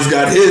Chandler first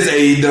got his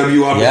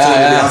AEW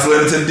opportunity, I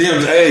slid into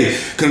DMs, hey,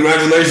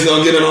 congratulations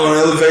on getting on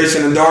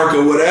Elevation and Dark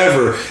or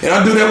whatever. And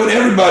I do that with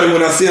everybody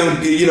when I see them,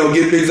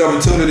 get big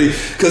opportunity.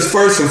 Because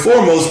first and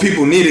foremost,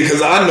 people need it,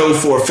 because I know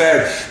for a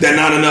fact that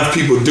not enough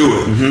people do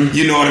it.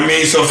 You know what I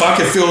mean? So if I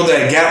can fill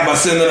that gap by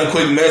sending a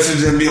quick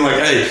message and being like,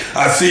 hey,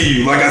 I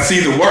see you. Like, I see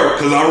the work.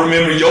 Because I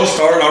remember your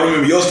start,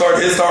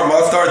 his start,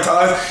 my start,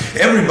 ties,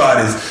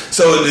 everybody's.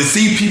 So to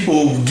see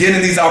people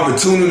getting these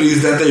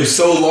opportunities that they've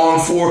so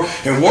longed for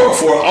and work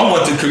for, I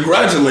want to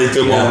congratulate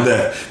them on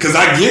that, because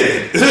I get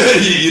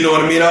it. You know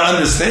what I mean? I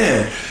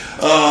understand.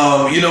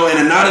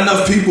 And not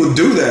enough people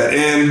do that.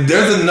 And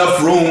there's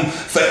enough room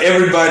for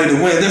everybody to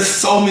win. There's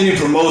so many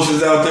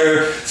promotions out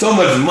there, so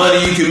much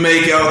money you can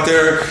make out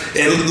there,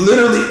 and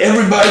literally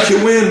everybody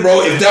can win,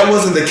 bro. If that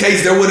wasn't the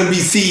case, there wouldn't be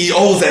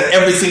CEOs at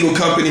every single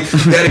company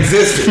that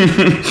existed.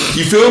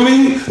 You feel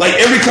me? Like,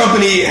 every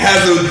company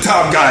has a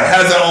top guy,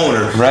 has an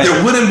owner. Right. There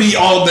wouldn't be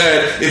all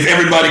that if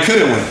everybody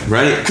couldn't win.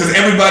 Right. Because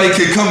everybody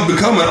could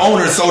become an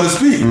owner, so to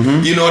speak.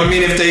 You know what I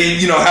mean? If they,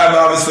 have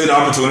obviously the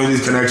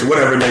opportunities, connection,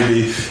 whatever it may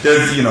be. There's,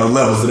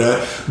 levels of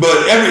that.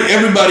 But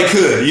everybody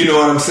could, you know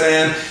what I'm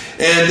saying?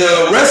 And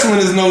wrestling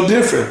is no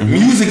different.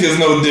 Music is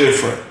no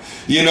different.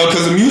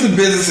 Because the music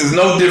business is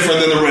no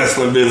different than the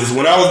wrestling business.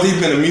 When I was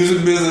deep in the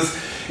music business,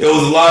 it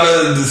was a lot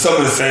of some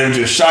of the same,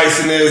 just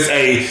shiciness.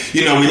 Hey,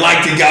 we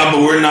like the guy,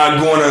 but we're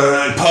not going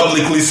to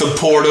publicly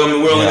support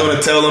him. We're only going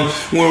to tell him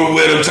when we're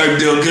with him type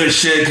deal. Good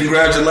shit,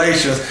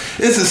 congratulations.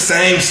 It's the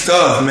same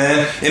stuff,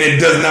 man. And it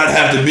does not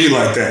have to be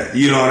like that.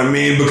 You know what I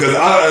mean? Because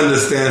I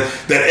understand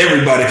that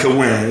everybody can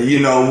win.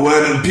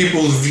 What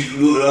people's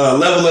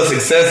level of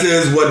success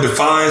is, what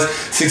defines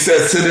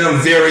success to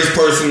them varies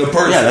person to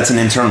person. Yeah, that's an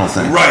internal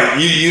thing. Right.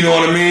 You know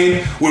what I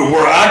mean?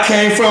 Where I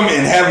came from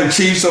and have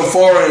achieved so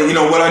far, and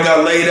what I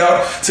got laid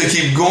out to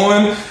keep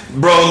going,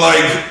 bro,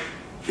 like,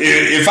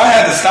 if I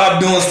had to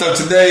stop doing stuff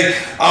today,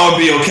 I would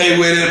be okay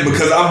with it,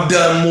 because I've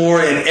done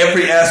more in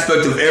every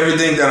aspect of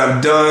everything that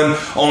I've done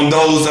on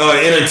those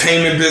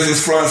entertainment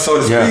business fronts, so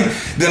to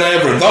speak, than I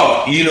ever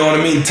thought. You know what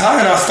I mean? Ty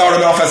and I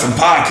started off as some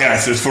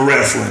podcasters for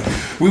wrestling.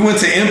 We went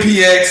to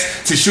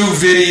MPX to shoot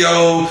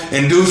video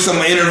and do some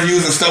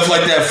interviews and stuff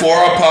like that for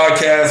our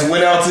podcast.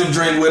 Went out to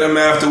drink with them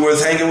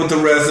afterwards, hanging with the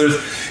wrestlers.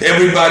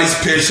 Everybody's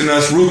pitching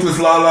us. Ruthless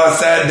Lala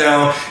sat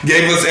down,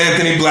 gave us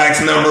Anthony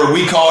Black's number.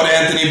 We called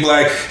Anthony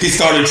Black. He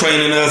started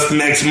training us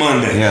next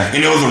Monday. Yeah.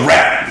 And it was a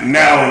wrap.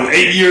 Now,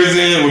 8 years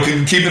in, we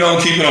can keep it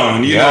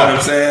on. You know what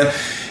I'm saying?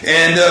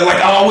 And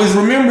I always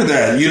remember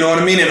that, you know what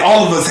I mean? And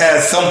all of us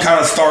had some kind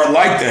of start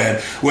like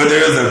that, whether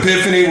it's an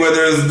epiphany,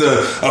 whether it's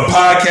a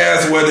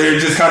podcast, whether it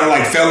just kind of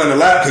like fell in the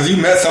lap because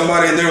you met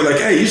somebody and they were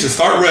like, hey, you should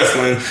start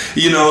wrestling.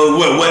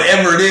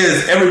 Whatever it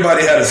is,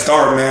 everybody had a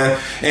start,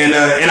 man. And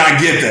I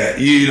get that,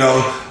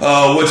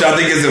 which I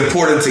think is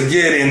important to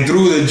get. And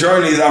through the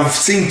journeys, I've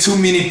seen too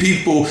many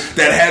people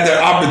that had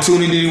their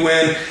opportunity to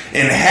win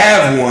and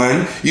have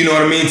won, you know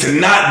what I mean, to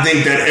not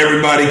think that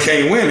everybody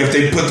can't win if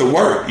they put the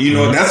work.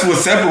 That's what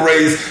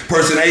separates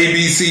person A,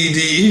 B, C, D,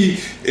 E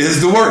is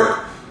the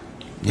work.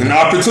 An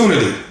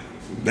opportunity.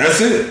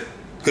 That's it.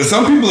 Because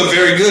some people are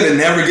very good and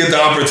never get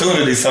the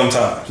opportunity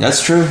sometimes.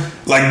 That's true.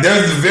 Like,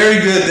 there's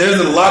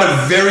a lot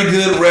of very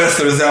good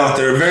wrestlers out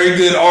there, very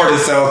good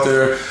artists out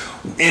there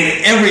in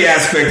every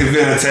aspect of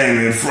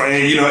entertainment,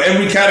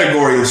 every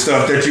category of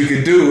stuff that you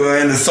could do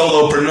in the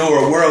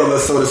solopreneur world,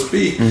 so to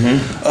speak,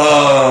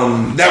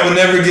 that will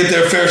never get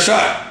their fair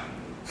shot.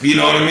 You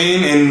know what I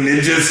mean? And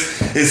it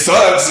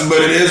sucks,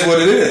 but it is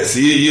what it is.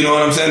 You know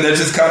what I'm saying? That's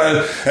just kind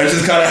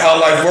of how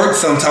life works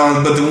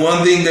sometimes. But the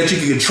one thing that you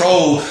can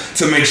control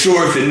to make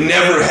sure if it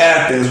never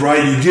happens,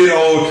 right? You get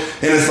old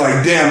and it's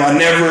like, damn, I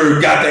never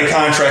got that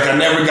contract. I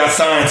never got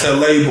signed to a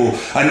label.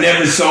 I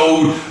never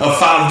sold a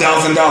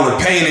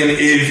 $5,000 painting.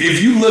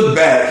 If you look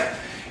back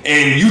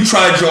and you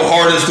tried your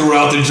hardest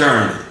throughout the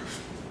journey,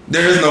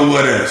 there is no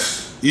what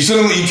ifs. You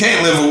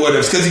can't live with what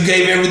ifs because you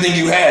gave everything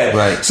you had.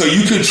 Right. So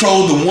you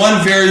controlled the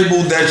one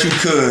variable that you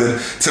could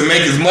to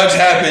make as much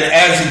happen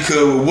as you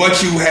could with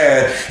what you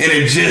had, and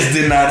it just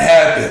did not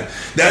happen.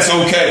 That's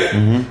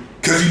okay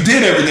because you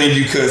did everything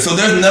you could. So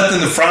there's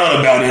nothing to frown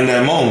about in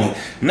that moment.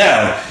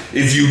 Now,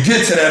 if you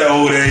get to that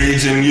old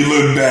age and you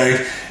look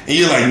back and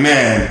you're like,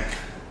 man,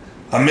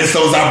 I missed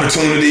those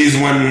opportunities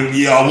when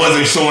I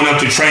wasn't showing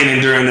up to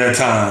training during that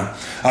time.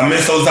 I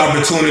missed those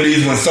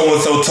opportunities when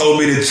so-and-so told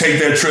me to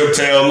take that trip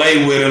to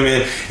LA with him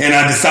and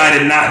I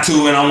decided not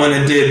to and I went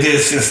and did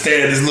this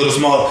instead, this little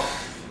small...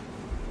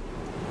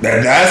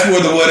 That's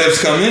where the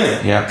what-ifs come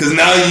in. Yeah. Because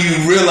now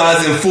you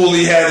realize and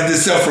fully have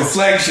this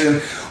self-reflection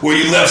where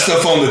you left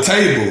stuff on the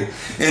table.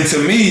 And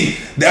to me,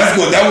 that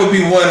would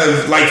be one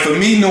of, like, for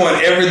me,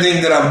 knowing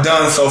everything that I've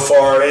done so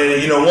far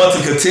and, want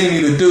to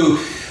continue to do,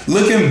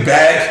 looking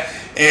back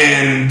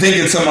and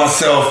thinking to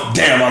myself,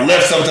 damn, I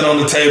left something on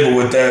the table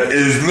with that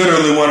is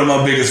literally one of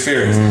my biggest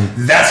fears.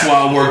 That's why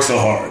I work so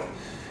hard.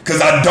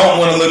 Because I don't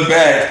want to look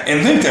back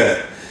and think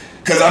that.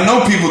 Because I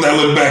know people that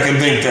look back and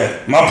think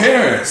that. My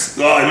parents,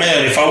 like,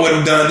 man, if I would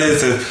have done this,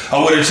 if I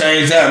would have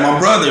changed that. My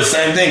brother,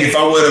 same thing. If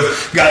I would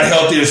have got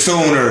healthier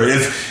sooner,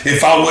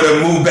 if I would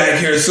have moved back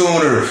here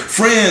sooner.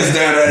 Friends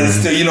that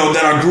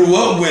that I grew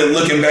up with,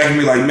 looking back at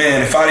me like,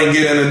 man, if I didn't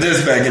get into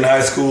this back in high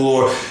school,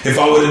 or if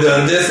I would have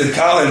done this in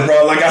college,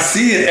 bro, like I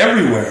see it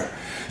everywhere.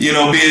 Be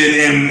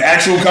it in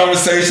actual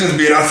conversations,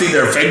 be it I see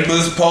their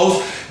Facebook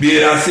posts, be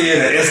it I see it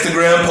in an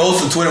Instagram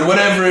post or Twitter,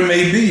 whatever it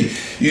may be.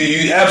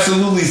 You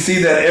absolutely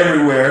see that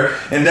everywhere.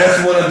 And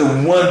that's one of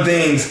the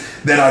things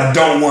that I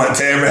don't want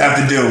to ever have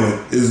to deal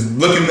with is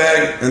looking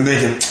back and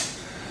thinking,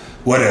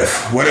 what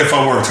if? What if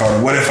I worked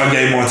harder? What if I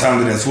gave more time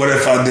to this? What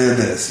if I did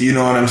this? You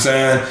know what I'm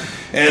saying?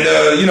 And,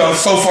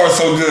 so far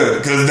so good.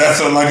 Because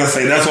that's like I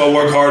say, that's why I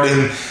work hard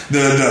in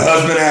the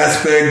husband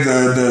aspect,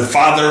 the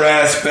father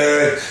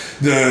aspect,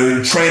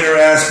 the trainer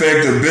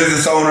aspect, the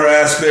business owner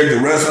aspect, the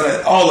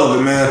wrestling, all of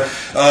it, man.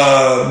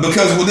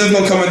 Because there's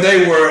going to come a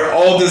day where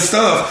all this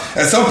stuff,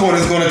 at some point,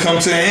 is going to come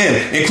to an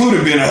end,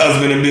 including being a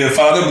husband and being a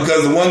father,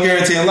 because the one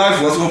guarantee in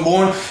life, once we're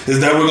born, is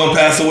that we're going to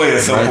pass away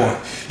at some point.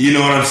 You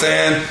know what I'm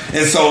saying?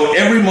 And so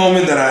every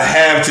moment that I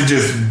have to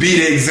just be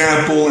the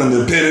example and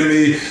the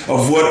epitome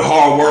of what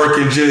hard work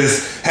and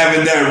just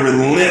having that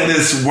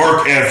relentless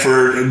work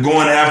effort,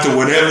 going after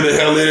whatever the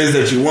hell it is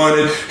that you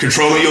wanted,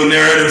 controlling your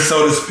narrative,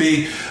 so to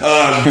speak,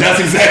 that's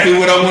exactly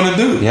what I want to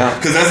do. Yeah.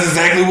 Because that's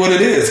exactly what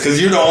it is. Because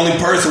you're the only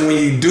person when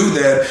you do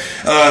that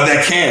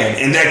that can.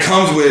 And that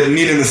comes with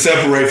needing to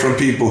separate from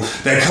people.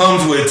 That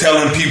comes with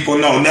telling people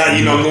no. Now,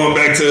 going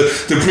back to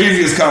the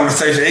previous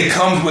conversation, it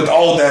comes with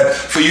all that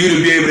for you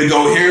to be able to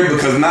go here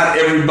because not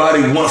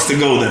everybody wants to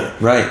go there.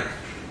 Right.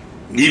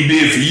 Be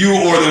it for you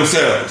or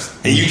themselves.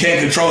 And you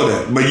can't control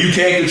that. But you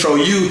can't control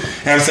you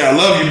and say, I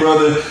love you,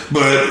 brother,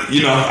 but,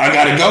 I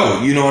got to go.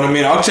 You know what I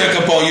mean? I'll check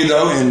up on you,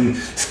 though, and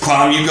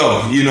climb you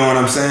go. You know what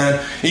I'm saying?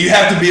 And you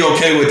have to be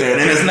okay with that.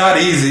 And it's not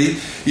easy.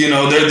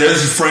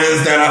 There's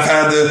friends that I've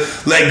had to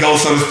let go,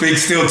 so to speak,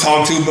 still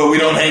talk to, but we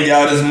don't hang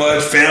out as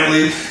much.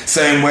 Family,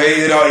 same way.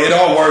 It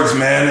all works,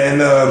 man.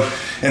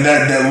 And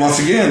that once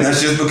again,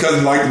 that's just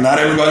because not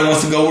everybody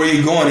wants to go where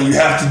you're going, and you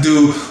have to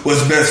do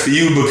what's best for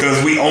you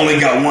because we only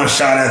got one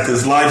shot at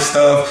this life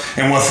stuff,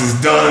 and once it's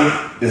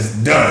done, it's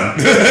done.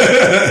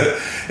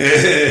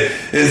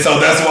 And so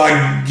that's why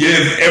I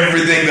give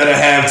everything that I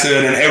have to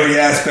it and every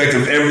aspect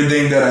of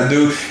everything that I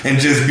do and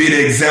just be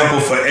the example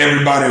for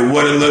everybody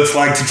what it looks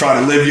like to try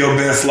to live your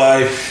best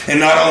life.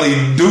 And not only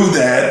do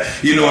that,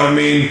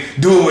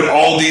 do it with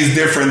all these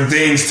different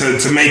things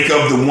to make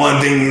up the one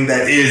thing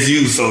that is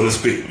you, so to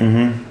speak.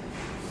 Mm-hmm.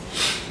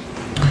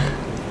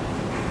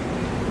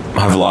 I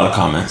have a lot of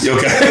comments. You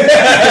okay?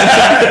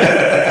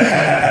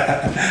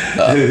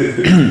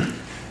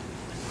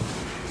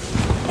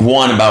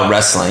 One, about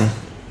wrestling.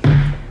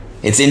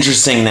 It's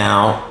interesting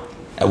now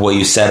what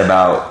you said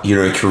about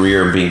your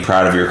career and being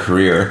proud of your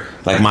career.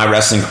 Like, my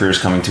wrestling career is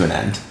coming to an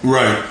end.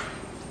 Right.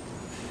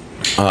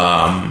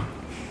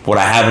 What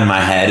I have in my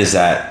head is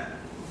that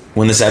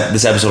when this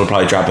episode will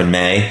probably drop in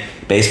May,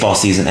 baseball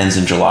season ends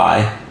in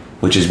July,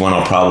 which is when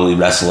I'll probably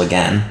wrestle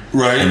again.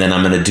 Right. And then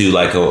I'm going to do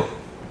like a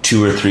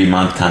 2 or 3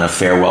 month kind of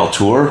farewell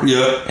tour.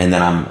 Yeah. And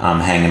then I'm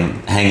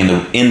hanging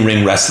the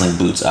in-ring wrestling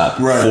boots up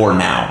for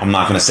now. I'm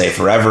not going to say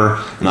forever.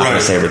 I'm not going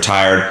to say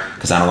retired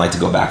because I don't like to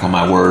go back on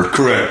my word.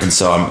 Correct. And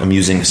so I'm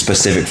using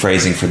specific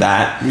phrasing for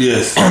that.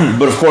 Yes.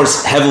 But of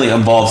course, heavily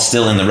involved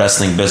still in the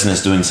wrestling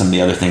business, doing some of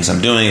the other things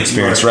I'm doing.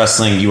 Experience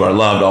Wrestling, You Are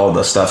Loved, all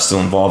the stuff still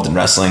involved in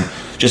wrestling,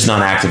 just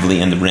not actively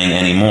in the ring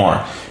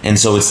anymore. And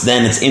so it's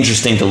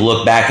interesting to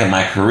look back at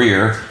my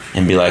career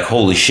and be like,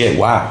 holy shit,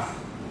 wow.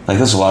 like,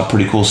 this is a lot of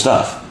pretty cool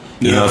stuff.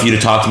 You know, if you'd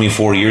have talked to me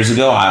 4 years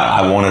ago,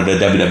 I wanted a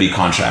WWE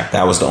contract.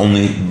 That was the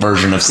only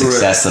version of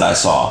success that I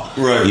saw.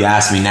 Right. You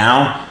ask me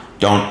now,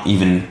 don't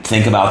even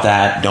think about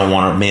that. Don't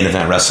want to main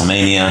event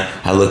WrestleMania.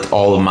 I looked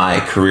all of my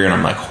career and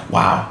I'm like,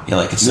 wow. You're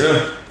like,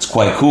 it's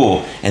quite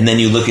cool. And then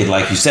you look at,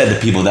 like you said, the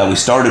people that we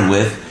started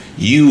with.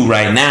 You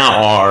right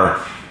now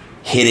are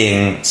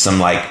hitting some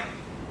like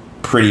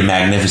pretty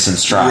magnificent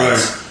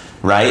strides,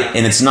 right?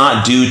 And it's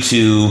not due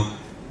to,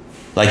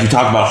 like, you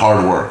talk about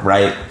hard work,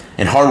 right?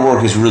 And hard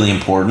work is really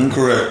important.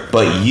 Correct.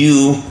 But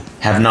you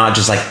have not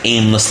just like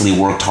aimlessly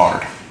worked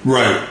hard.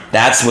 Right.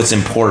 That's what's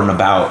important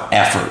about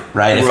effort,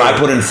 right? If I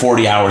put in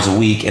 40 hours a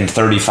week and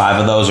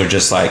 35 of those are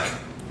just like,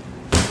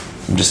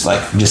 I'm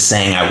just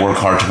saying I work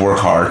hard to work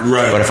hard.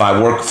 Right. But if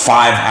I work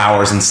 5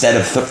 hours instead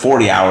of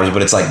 40 hours,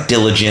 but it's like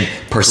diligent,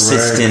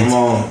 persistent,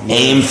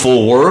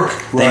 aimful work,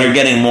 then you're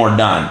getting more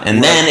done.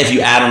 And then if you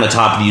add on the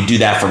top, you do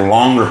that for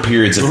longer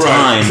periods of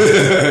time,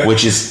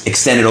 which is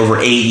extended over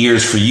 8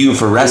 years for you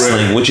for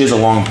wrestling, which is a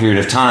long period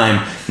of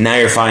time. Now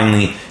you're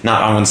finally,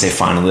 I wouldn't say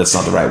finally, that's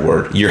not the right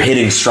word. You're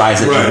hitting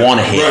strides that you want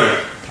to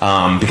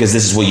hit because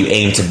this is what you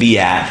aim to be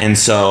at. And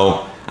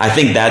so I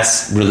think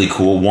that's really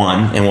cool,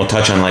 one, and we'll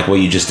touch on like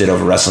what you just did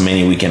over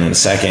WrestleMania weekend in a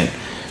second.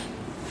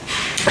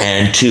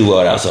 And two,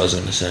 what else I was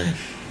going to say?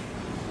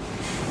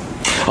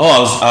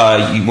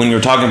 When you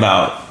were talking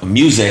about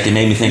music, it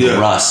made me think of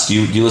Russ. Do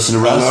you listen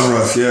to Russ? I love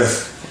Russ,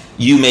 yes.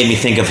 You made me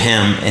think of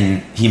him,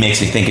 and he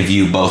makes me think of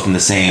you, both in the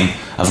same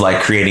of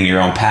like creating your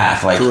own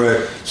path. Like,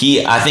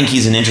 I think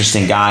he's an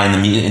interesting guy in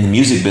the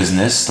music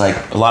business.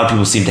 Like, a lot of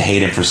people seem to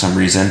hate him for some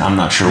reason. I'm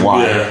not sure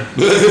why.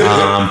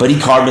 But he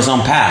carved his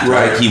own path.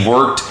 Right? He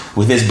worked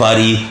with his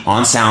buddy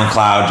on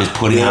SoundCloud, just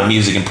putting out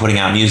music and putting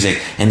out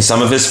music. And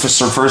some of his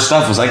first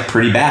stuff was like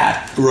pretty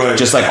bad. Right.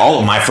 Just like all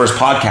of my first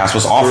podcast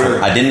was awful.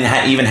 Right. I didn't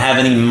even have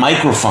any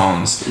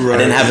microphones. Right. I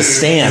didn't have a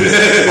stand.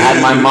 I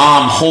had my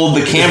mom hold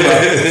the camera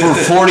for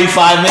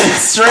 45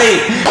 minutes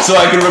straight so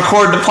I could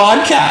record the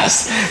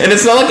podcast. And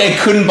it's not like I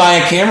couldn't buy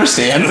a camera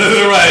stand. It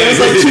was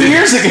like 2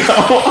 years ago.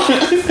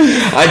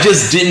 I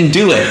just didn't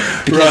do it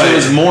because it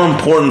was more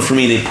important for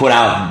me to put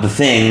out the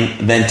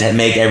thing than to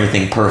make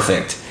everything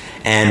perfect.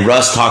 And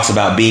Russ talks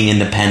about being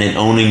independent,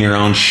 owning your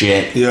own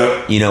shit,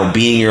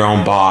 being your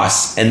own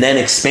boss, and then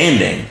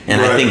expanding. And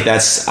I think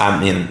that's,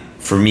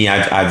 for me,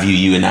 I view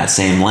you in that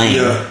same lane.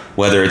 Yeah.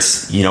 Whether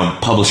it's,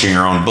 publishing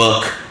your own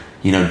book,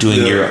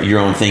 doing your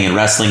own thing in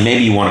wrestling.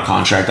 Maybe you want a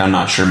contract. I'm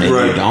not sure. Maybe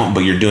you don't.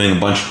 But you're doing a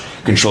bunch,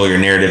 Control Your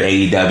Narrative,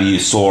 AEW,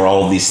 SOAR,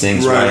 all of these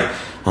things, right?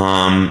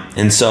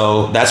 And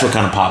so that's what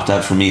kind of popped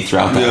up for me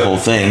throughout that whole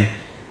thing.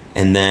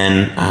 And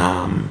then,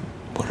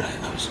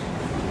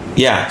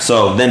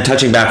 so then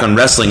touching back on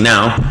wrestling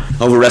now,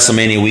 over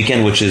WrestleMania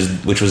weekend, which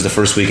was the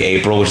first week of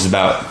April, which is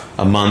about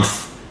a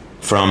month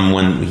from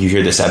when you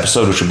hear this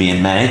episode, which will be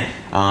in May,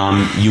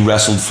 you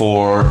wrestled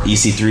for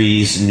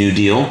EC3's new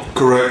deal.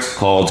 Correct.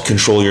 Called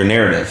Control Your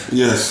Narrative.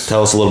 Yes.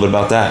 Tell us a little bit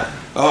about that.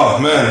 Oh,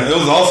 man, it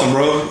was awesome,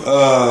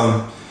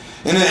 bro.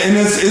 And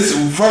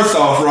it's first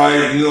off,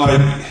 right,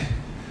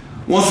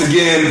 once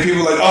again,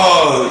 people are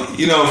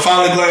like,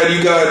 finally glad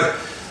you got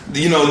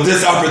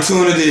this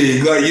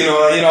opportunity, like,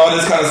 all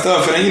this kind of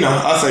stuff. And,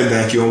 I say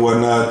thank you and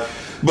whatnot.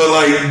 But,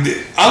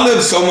 I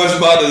live so much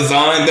by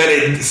design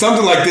that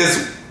something like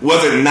this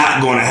wasn't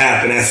not going to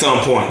happen at some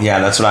point. Yeah,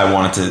 that's what I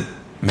wanted to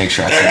make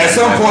sure I said. At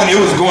some point, it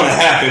was going to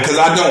happen because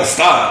I don't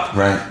stop.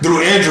 Right.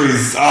 Through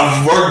injuries.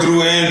 I've worked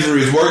through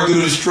injuries, worked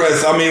through the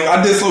stress. I mean,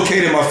 I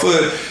dislocated my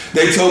foot.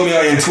 They told me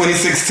in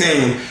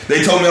 2016, they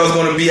told me I was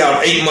going to be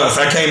out 8 months.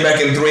 I came back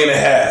in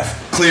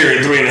 3.5.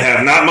 Cleared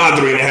 3.5, not my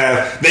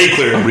 3.5 They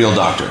cleared a real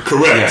doctor.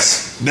 Correct.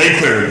 Yes. They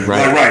cleared it.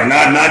 Right.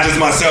 Not just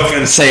myself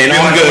and saying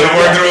I'm good.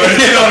 Work through it.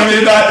 You know what I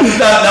mean? Not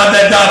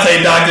that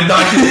Dante doctor,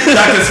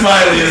 Dr.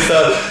 Smiley and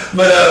stuff.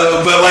 But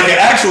like an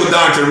actual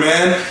doctor,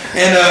 man.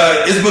 And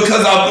it's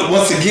because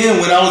once again,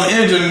 when I was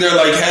injured, and they're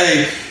like,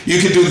 hey, you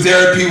could do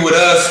therapy with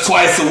us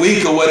twice a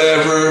week or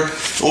whatever,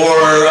 or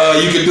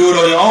you could do it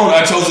on your own.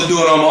 I chose to do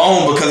it on my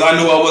own because I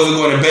knew I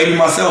wasn't going to baby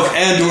myself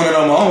and doing it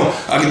on my own.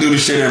 I could do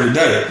this shit every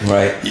day.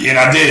 Right.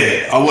 And I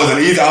did. I wasn't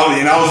easy.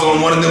 I was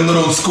on one of them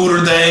little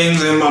scooter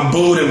things in my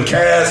boot and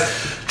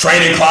cast,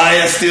 training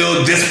clients,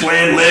 still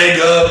displaying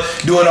leg up,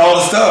 doing all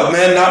the stuff,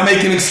 man, not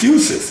making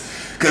excuses.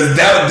 Because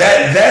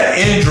that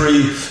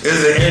injury is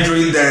an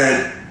injury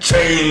that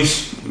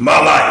changed my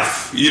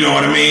life. You know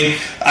what I mean?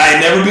 I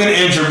had never been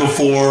injured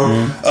before.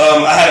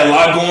 I had a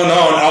lot going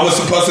on. I was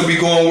supposed to be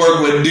going to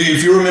work with,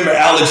 if you remember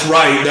Alex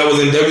Wright, that was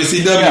in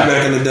WCW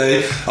back in the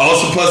day. I was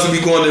supposed to be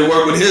going to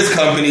work with his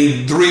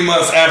company 3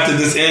 months after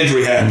this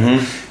injury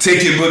happened.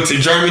 Ticket booked to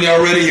Germany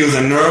already. He was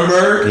in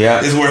Nuremberg.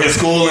 Yeah. Is where his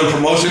school and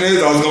promotion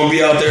is. I was going to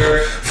be out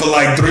there for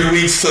like 3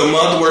 weeks to a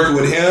month working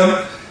with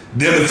him.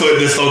 Then the foot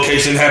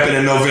dislocation happened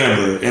in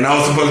November. And I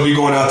was supposed to be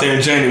going out there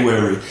in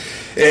January.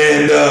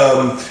 And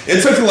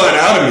it took a lot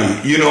out of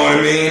me, you know what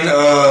I mean?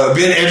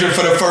 Being injured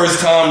for the first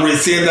time,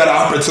 seeing that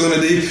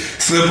opportunity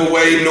slip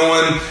away,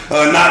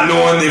 not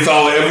knowing if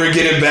I'll ever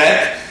get it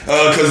back.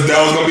 because that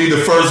was going to be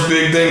the first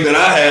big thing that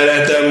I had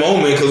at that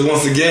moment. Because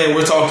once again,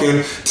 we're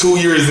talking 2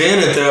 years in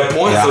at that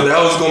point, so that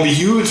was going to be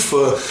huge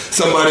for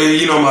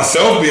somebody,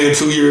 myself being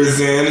 2 years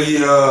in.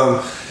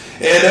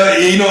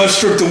 It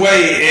stripped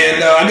away,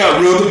 and I got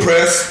real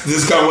depressed.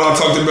 This is kind of what I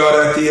talked about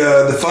at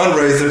the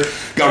fundraiser.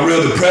 Got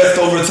real depressed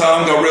over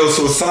time, got real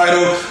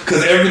suicidal,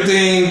 because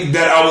everything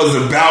that I was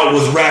about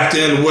was wrapped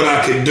in what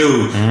I could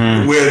do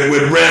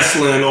with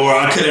wrestling, or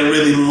I couldn't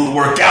really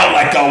work out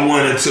like I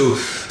wanted to.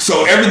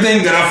 So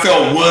everything that I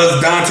felt was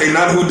Dante,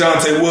 not who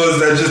Dante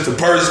was, that's just a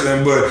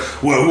person, but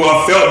who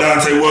I felt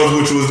Dante was,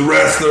 which was the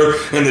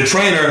wrestler and the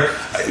trainer,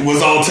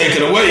 was all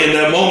taken away in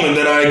that moment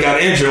that I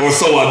got injured, or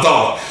so I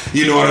thought.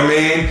 You know what I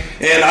mean?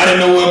 And I didn't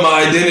know what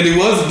my identity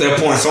was at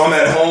that point. So I'm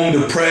at home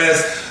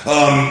depressed,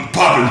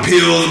 popping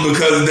pills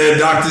because the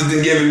doctors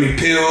didn't give me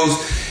pills.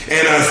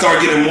 And I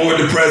started getting more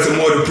depressed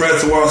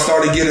where I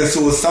started getting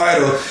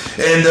suicidal.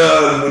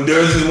 And there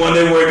was this one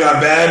day where it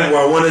got bad,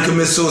 where I wanted to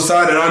commit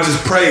suicide, and I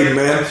just prayed,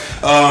 man.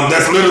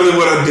 That's literally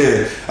what I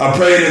did. I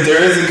prayed, if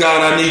there is a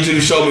God, I need you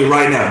to show me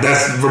right now.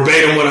 That's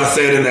verbatim what I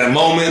said in that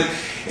moment.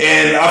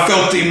 And I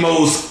felt the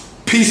most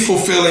peaceful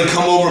feeling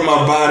come over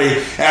my body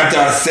after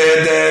I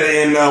said that,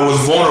 and I was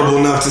vulnerable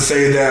enough to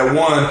say that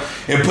one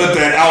and put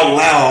that out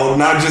loud,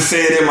 not just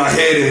say it in my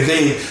head and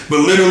think,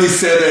 but literally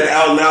said that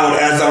out loud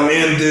as I'm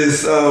in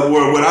this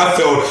where what I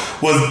felt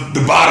was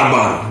the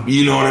bottom,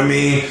 you know what I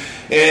mean?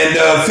 And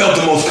felt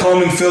the most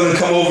calming feeling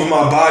come over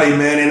my body,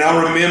 man. And I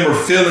remember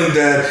feeling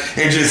that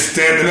and just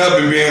standing up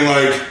and being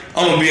like,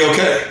 I'm gonna be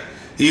okay.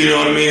 You know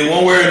what I mean?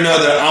 One way or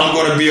another, I'm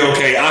gonna be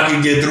okay. I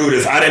can get through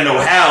this. I didn't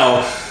know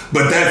how,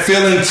 but that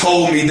feeling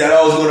told me that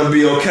I was going to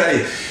be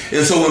okay.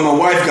 And so when my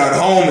wife got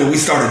home and we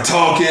started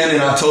talking,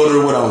 and I told her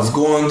what I was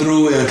going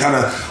through and kind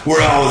of where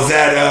I was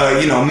at,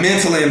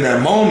 mentally in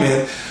that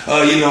moment,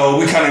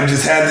 we kind of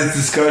just had this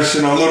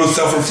discussion, a little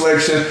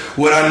self-reflection,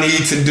 what I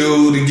need to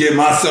do to get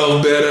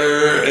myself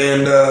better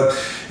and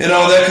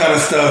all that kind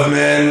of stuff,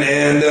 man.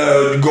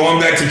 And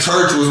going back to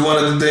church was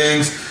one of the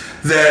things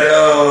that,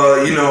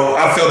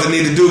 I felt the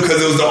need to do, because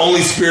it was the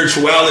only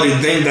spirituality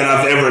thing that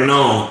I've ever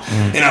known.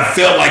 And I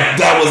felt like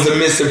that was the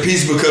missing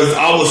piece, because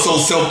I was so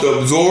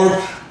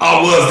self-absorbed.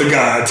 I was the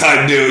guy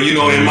type deal,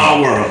 in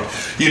my world.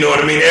 You know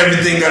what I mean?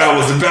 Everything that I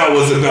was about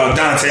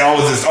Dante. I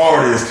was this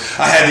artist.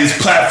 I had these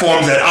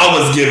platforms that I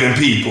was giving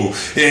people,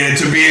 and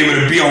to be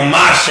able to be on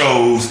my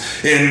shows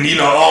and,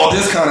 all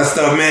this kind of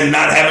stuff, man,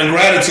 not having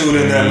gratitude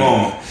in that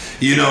moment,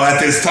 at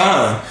this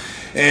time.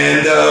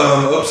 And,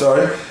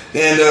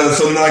 And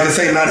so, like I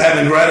say, not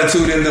having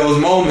gratitude in those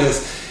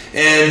moments.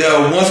 And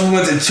once we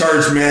went to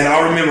church, man,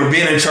 I remember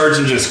being in church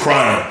and just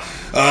crying.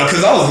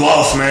 Because I was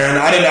lost, man.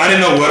 I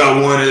didn't know what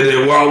I wanted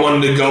and where I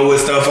wanted to go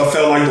with stuff. I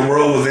felt like the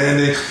world was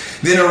ending.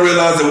 Then I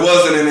realized it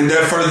wasn't. And in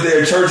that first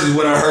day of church is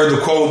when I heard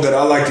the quote that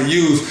I like to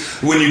use: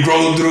 when you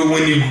grow through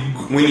what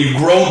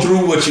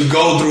you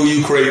go through,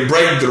 you create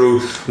breakthrough.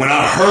 When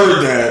I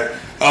heard that,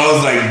 I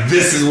was like,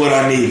 this is what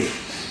I needed.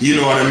 You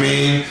know what I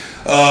mean?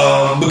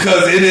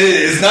 Because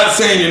it's not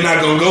saying you're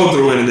not going to go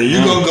through anything.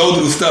 You're going to go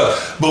through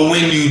stuff. But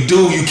when you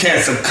do, you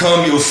can't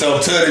succumb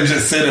yourself to it and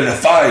just sit in the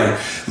fire.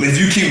 If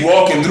you keep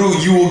walking through,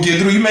 you will get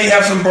through. You may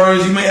have some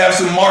burns, you may have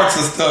some marks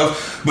and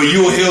stuff, but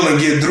you'll heal and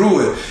get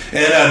through it.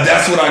 And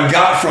that's what I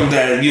got from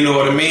that, you know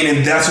what I mean?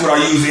 And that's what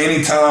I use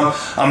anytime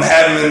I'm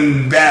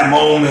having bad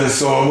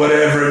moments or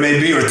whatever it may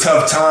be, or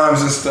tough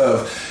times and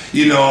stuff.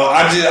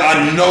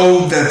 I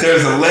know that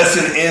there's a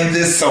lesson in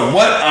this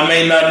somewhat. I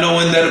may not know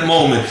in that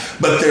moment,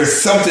 but there's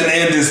something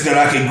in this that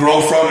I can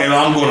grow from, and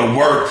I'm going to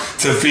work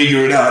to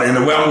figure it out. And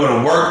the way I'm going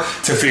to work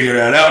to figure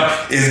that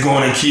out is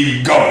going to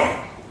keep going.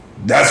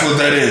 That's what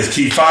that is.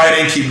 Keep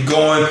fighting, keep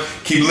going,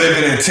 keep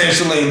living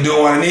intentionally and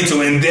doing what I need to,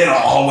 and then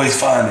I'll always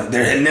find it.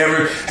 There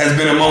never has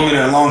been a moment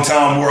in a long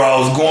time where I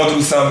was going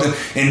through something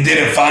and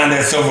didn't find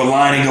that silver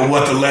lining of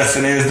what the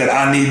lesson is that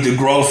I need to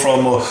grow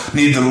from or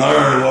need to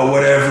learn or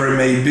whatever it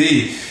may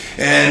be.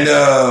 And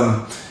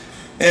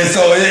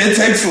so it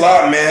takes a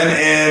lot, man.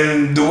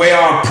 And the way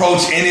I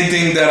approach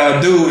anything that I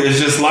do is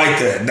just like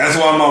that. That's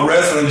why my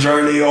wrestling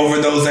journey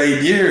over those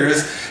 8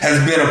 years has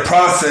been a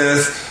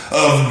process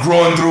of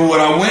growing through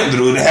what I went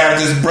through, to have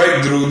this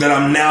breakthrough that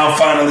I'm now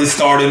finally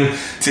starting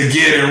to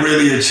get and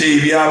really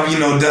achieve. Yeah, I've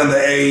done the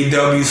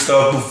AEW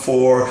stuff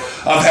before.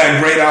 I've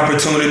had great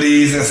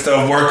opportunities and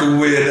stuff working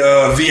with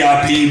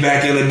VIP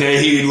back in the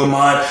day.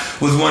 Lamont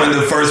was one of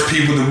the first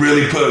people to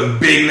really put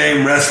big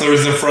name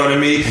wrestlers in front of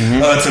me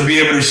to be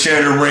able to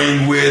share the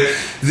ring with.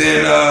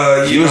 Then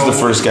he was the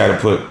first guy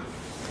to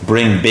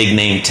bring big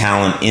name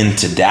talent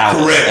into Dallas.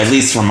 Correct. At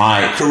least from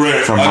my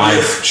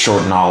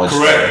short knowledge.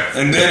 Correct.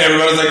 And then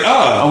everybody's like,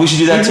 oh, we should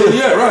do that too.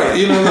 Yeah, right.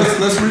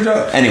 Let's reach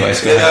out. Anyways,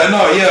 go ahead.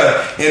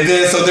 And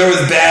then so there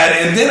was that,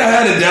 and then I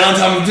had a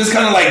downtime, just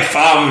kind of like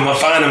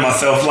finding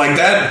myself. Like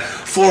that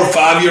 4 or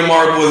 5 year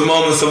mark was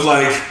moments of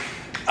like,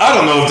 I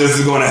don't know if this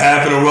is going to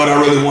happen or what I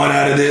really want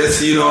out of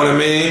this. You know what I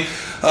mean?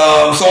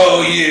 So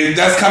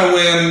that's kind of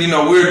when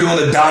we were doing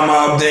the Dom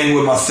Mob thing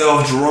with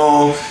myself,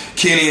 Jerome,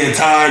 Kenny and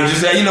Ty.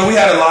 Just that, we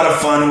had a lot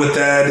of fun with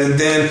that. And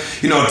then,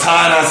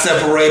 Ty and I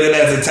separated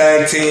as a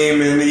tag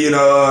team and,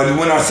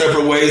 went our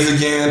separate ways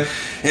again.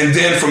 And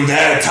then from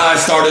that, Ty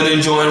started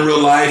enjoying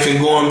real life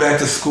and going back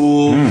to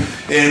school.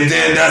 And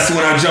then that's when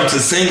I jumped to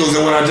singles.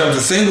 And when I jumped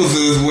to singles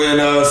is when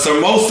Sir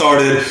Mo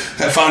started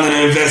finding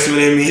an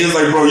investment in me. He was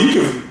like, bro, you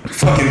can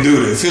fucking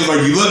do this. He was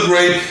like, you look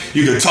great,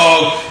 you can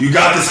talk, you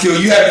got the skill,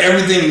 you have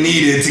everything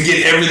needed to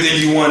get everything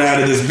you want out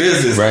of this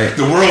business. Right.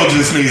 The world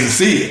just needs to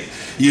see it.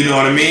 You know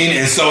what I mean?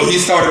 And so he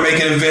started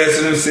making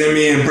investments in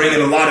me and bringing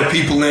a lot of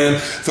people in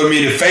for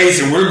me to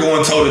face. And we're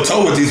going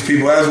toe-to-toe with these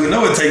people. As we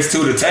know, it takes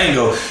two to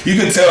tango.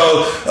 You can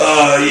tell,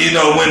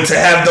 when to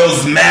have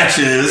those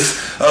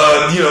matches,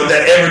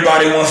 that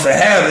everybody wants to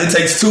have. It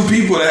takes two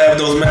people to have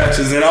those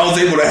matches. And I was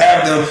able to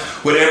have them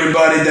with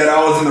everybody that I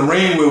was in the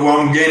ring with, where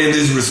I'm gaining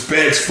this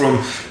respect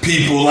from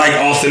people like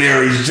Austin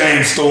Aries,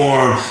 James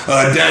Storm,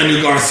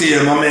 Daniel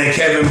Garcia, my man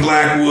Kevin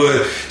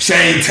Blackwood,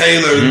 Shane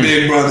Taylor,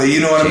 big brother.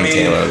 You know what I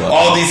mean?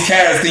 All these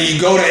cats. Then you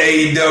go to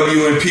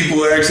AEW and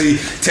people actually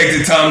take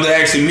the time to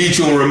actually meet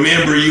you and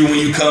remember you when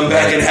you come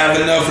back and have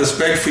enough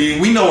respect for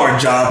you. We know our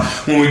job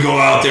when we go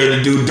out there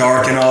to do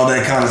dark and all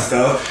that kind of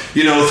stuff.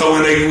 So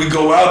when we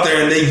go out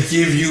there and they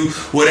give you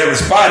whatever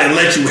spot and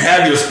let you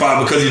have your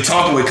spot because you're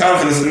talking with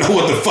confidence and know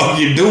what the fuck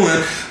you're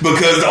doing,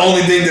 because the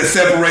only thing that's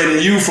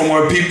separating you from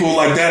where people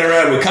like that are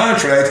at with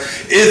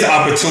contracts is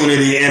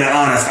opportunity and an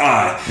honest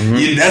eye.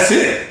 That's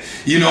it.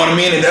 You know what I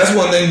mean? And that's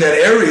one thing that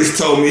Aries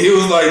told me. He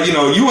was like,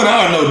 you and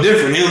I are no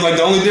different. He was like,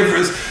 the only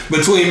difference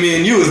between me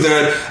and you is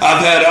that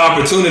I've had the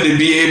opportunity to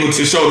be able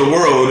to show the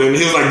world. And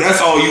he was like,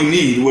 that's all you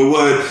need with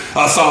what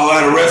I saw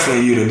out of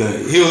wrestling you today.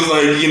 He was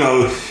like,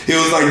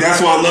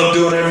 that's why I love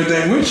doing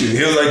everything with you.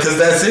 He was like, because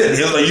that's it.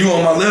 He was like, you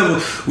on my level.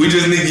 We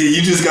just need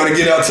you just got to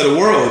get out to the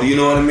world. You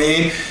know what I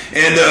mean?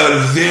 And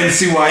then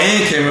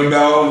CYN came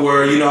about,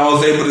 where I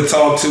was able to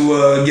talk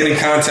to get in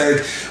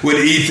contact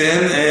with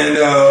Ethan and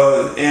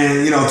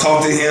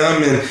talk to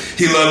him, and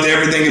he loved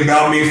everything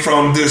about me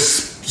from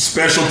this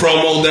special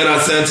promo that I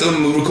sent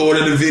him.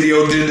 Recorded a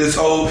video, did this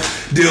whole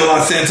deal.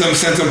 I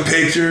sent him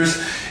pictures.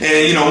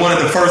 And, one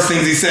of the first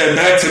things he said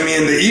back to me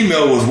in the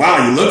email was,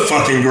 wow, you look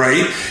fucking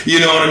great. You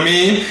know what I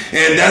mean?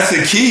 And that's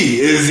the key,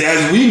 is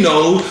as we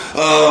know,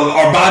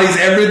 our bodies,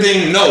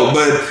 everything, no.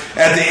 But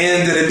at the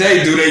end of the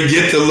day, do they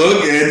get the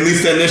look, at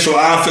least the initial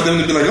eye for them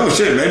to be like, oh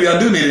shit, maybe I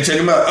do need to check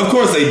him out? Of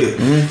course they do.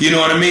 You know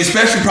what I mean?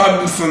 Especially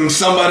probably from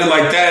somebody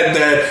like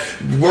that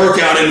work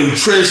out in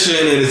nutrition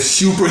and it's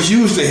super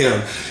huge to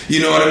him. You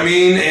know what I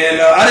mean?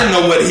 And I didn't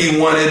know what he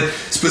wanted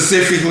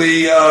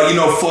specifically,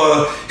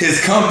 for his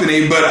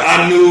company, but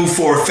I knew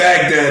for a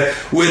fact that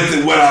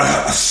with what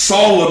I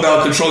saw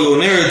about Control Your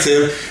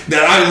Narrative,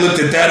 that I looked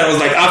at that and was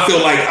like, I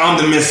feel like I'm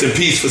the missing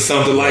piece for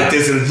something like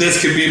this, and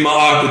this could be my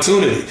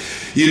opportunity.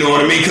 You know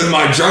what I mean? Because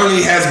my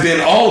journey has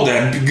been all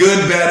that.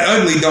 Good, bad,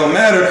 ugly, don't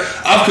matter.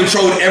 I've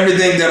controlled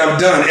everything that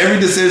I've done. Every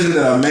decision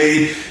that I've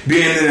made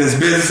being in this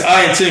business,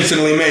 I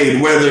intentionally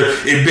made. Whether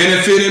it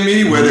benefited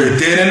me, whether it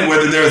didn't,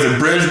 whether there was a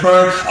bridge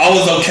burn, I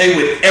was okay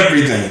with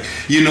everything.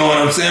 You know what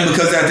I'm saying?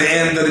 Because at the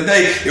end of the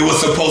day, it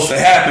was supposed to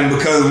happen.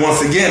 Because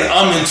once again,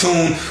 I'm in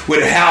tune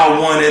with how I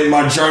wanted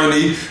my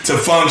journey to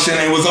function.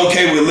 It was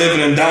okay with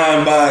living and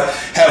dying by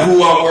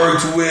who I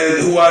worked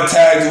with, who I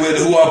tagged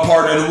with, who I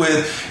partnered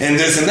with, and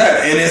this and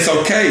that. And it's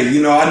okay.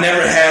 I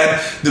never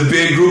had the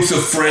big groups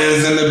of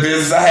friends in the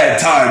business. I had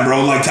Ty,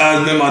 bro. Like,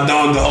 Ty's been my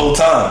dog the whole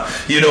time.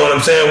 You know what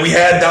I'm saying? We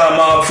had Don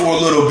Mob for a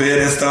little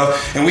bit and stuff,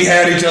 and we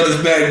had each other's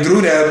back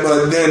through that.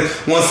 But then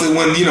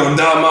when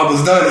Don Mob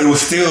was done, it was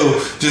still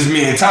just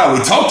me and Ty. We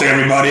talked to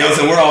everybody else,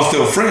 and we're all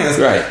still friends.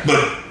 Right.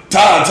 But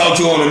Ty I talk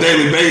to on a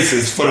daily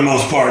basis for the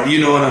most part. You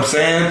know what I'm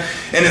saying?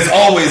 And it's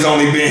always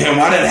only been him.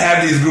 I didn't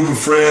have these group of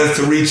friends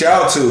to reach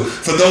out to.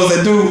 For those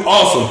that do,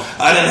 awesome.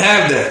 I didn't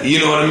have that. You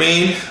know what I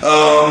mean?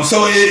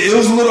 So it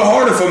was a little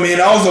harder for me,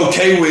 and I was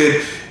okay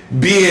with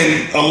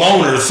being a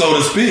loner, so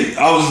to speak.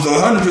 I was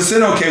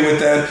 100% okay with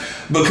that,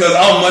 because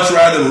I would much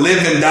rather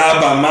live and die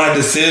by my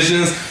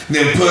decisions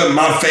than put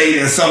my fate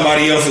in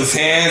somebody else's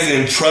hands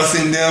and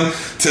trusting them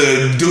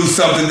to do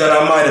something that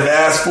I might have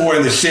asked for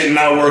and the shit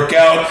not work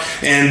out,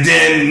 and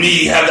then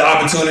me have the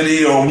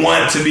opportunity or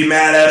want to be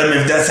mad at them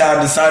if that's how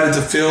I decided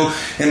to feel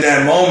in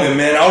that moment,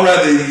 man. I'd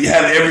rather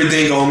have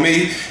everything on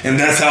me, and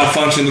that's how I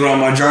functioned throughout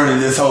my journey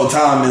this whole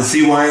time. And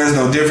CYN is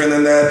no different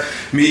than that.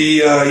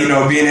 Me,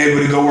 being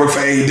able to go work for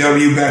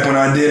AEW back when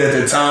I did at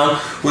the time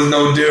was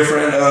no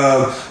different.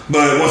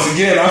 But once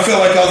again, I feel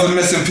like I was a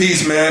missing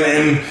piece, man,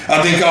 and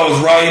I think I was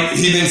right.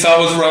 He thinks I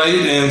was right,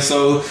 and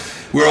so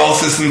we're all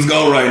systems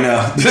go right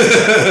now.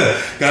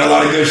 Got a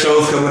lot of good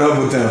shows coming up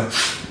with them.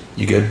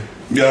 You good?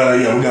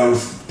 Yeah, we got to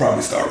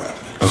probably start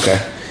rapping. Okay.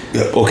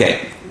 Yeah.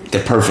 Okay.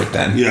 They're perfect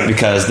then. Yeah.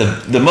 Because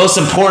the most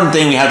important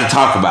thing we have to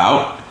talk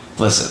about,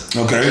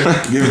 listen. Okay,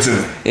 give it to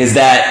me. Is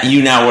that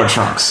you now wear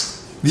trunks.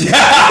 Yeah.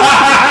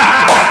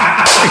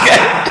 Okay.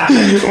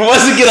 I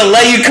wasn't going to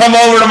let you come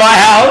over to my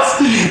house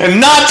and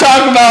not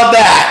talk about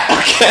that.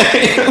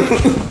 Okay.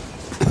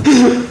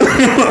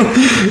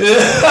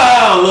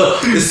 Oh,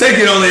 look, it's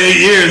taken only 8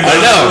 years. I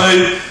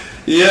know.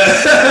 Yeah.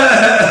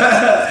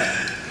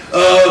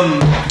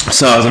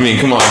 So I mean,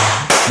 come on.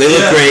 They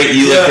look great.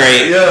 You look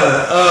great.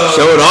 Yeah.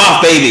 Show it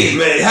off, baby.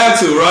 Man, have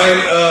to, right?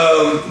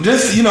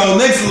 Just,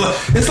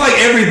 it's like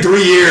every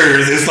 3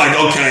 years, it's like,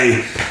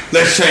 okay,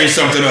 let's change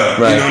something up.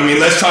 Right. You know what I mean?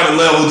 Let's try to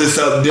level this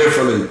up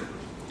differently.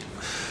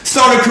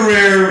 Started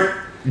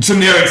career,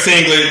 generic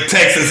singlet,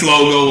 Texas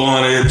logo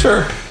on it.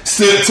 Sure.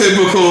 Still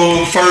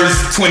typical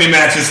first 20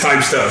 matches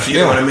type stuff. You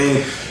know what I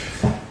mean?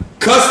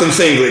 Custom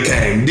singlet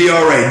came.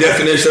 DRA,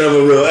 definition of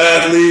a real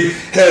athlete.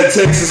 Had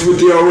Texas with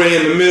DRA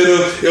in the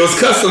middle. It was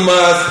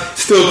customized,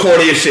 still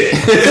corny as shit.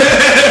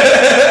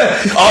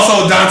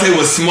 Also, Dante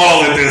was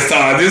small at this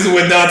time. This is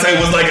when Dante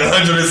was like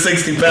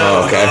 160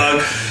 pounds. Okay.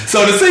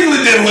 So the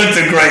singlet didn't look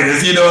the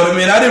greatest, you know what I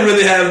mean? I didn't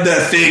really have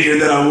that figure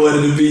that I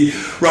wanted to be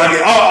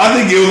rocking. Oh, I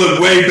think it would look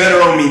way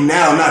better on me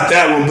now. Not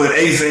that one, but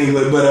a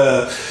singlet.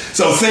 But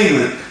so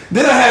singlet.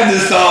 Then I had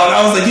this thought.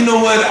 I was like, you know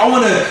what? I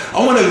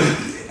wanna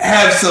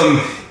have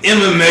some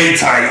MMA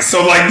tights.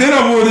 So like then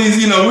I wore these,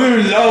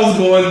 I was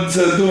going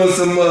to doing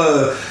some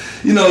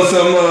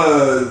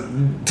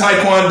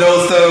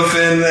taekwondo stuff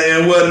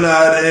and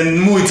whatnot, and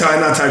Muay Thai,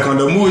 not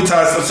taekwondo, Muay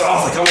Thai stuff. So I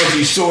was like, I want to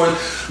be short,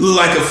 look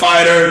like a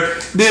fighter.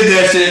 Did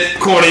that shit,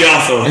 corny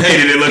also.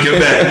 Hated it looking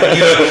back.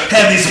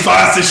 Had these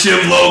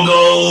sponsorship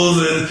logos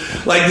and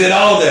like did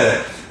all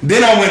that.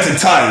 Then I went to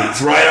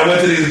tights, right? I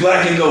went to these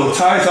black and gold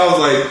tights. I was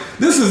like,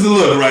 this is the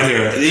look right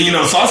here.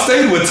 So I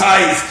stayed with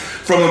tights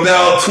from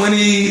about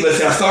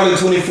I started in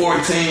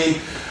 2014.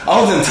 I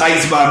was in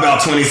tights by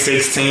about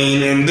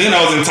 2016, and then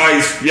I was in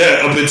tights,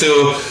 up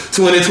until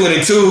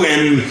 2022.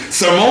 And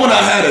Sermon,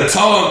 I had a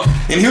talk,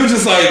 and he was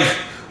just like,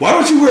 why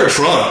don't you wear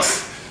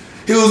trunks?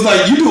 He was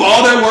like, you do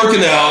all that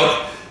working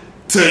out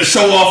to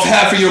show off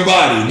half of your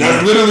body.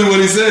 That's literally what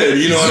he said,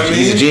 you know what I mean?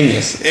 He's a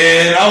genius.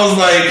 And I was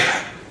like,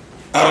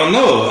 I don't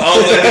know. I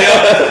was like,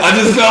 I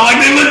just felt like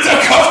they looked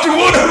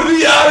uncomfortable, to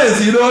be honest,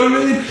 you know what I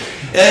mean?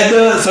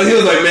 And so he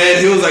was like,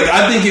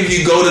 I think if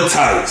you go to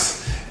tights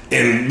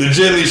and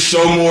legitimately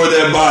show more of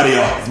that body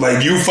off,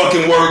 like you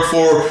fucking work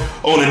for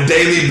on a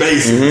daily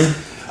basis,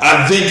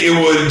 I think it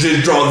would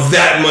just draw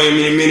that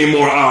many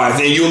more eyes,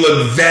 and you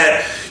look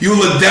that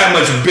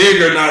much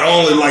bigger. Not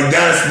only like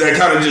that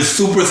kind of just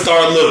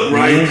superstar look,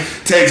 right?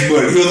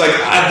 Textbook. He was like,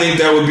 I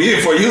think that would be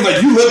it for you. He was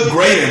like, you look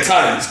great in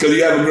tights because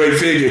you have a great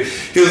figure.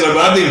 He was like,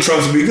 but I think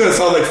trunks would be good.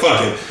 So I was like,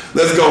 fuck it.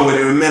 Let's go with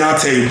it. And man, I'll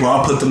tell you,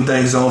 bro, I put them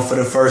things on for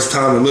the first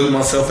time and looked at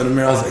myself in the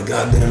mirror. I was like,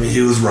 God damn it,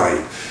 he was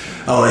right.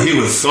 He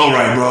was so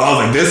right, bro. I was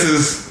like, this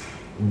is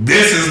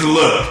the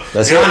look.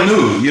 That's and it. I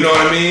knew, you know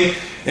what I mean?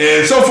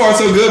 And so far,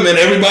 so good, man.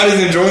 Everybody's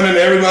enjoying it.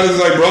 Everybody's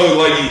like, bro,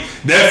 like,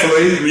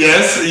 definitely,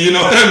 yes, you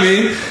know what I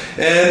mean?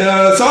 And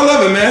so I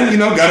love it, man.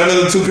 Got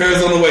another 2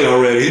 pairs on the way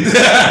already.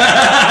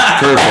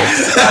 Perfect.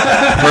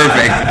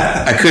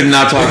 I could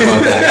not talk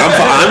about that.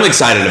 I'm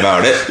excited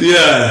about it.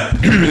 Yeah.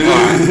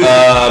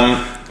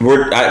 We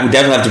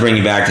definitely have to bring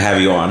you back to have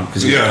you on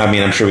because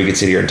I'm sure we could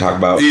sit here and talk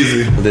about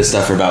this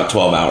stuff for about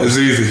 12 hours. It's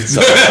easy.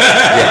 So,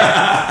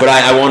 yeah. But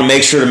I want to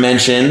make sure to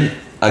mention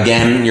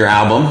again your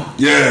album.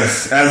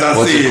 Yes, As I See It.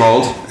 What's it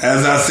called?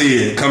 As I See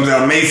It. Comes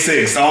out May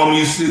 6th. All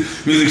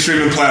music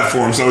streaming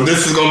platforms. So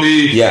this is gonna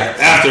be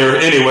after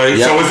anyway.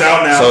 Yep. So it's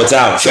out now. So it's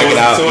out. Check it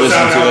out. So it's Listen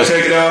out now. to it.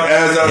 Check it out.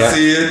 As I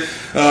See It.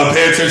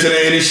 Pay attention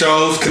to any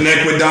shows.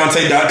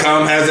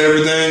 ConnectWithDante.com has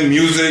everything.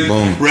 Music,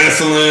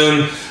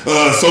 wrestling,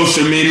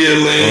 social media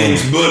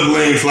links, book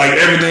links, like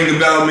everything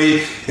about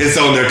me. It's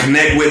on there.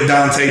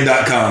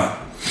 ConnectWithDante.com.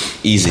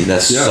 Easy.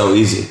 That's so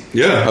easy.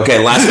 Yeah. Okay.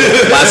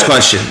 Last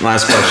question.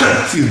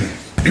 Excuse me.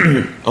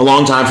 A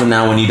long time from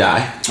now, when you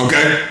die,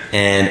 okay,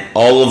 and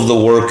all of the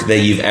work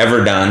that you've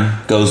ever done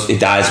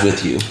dies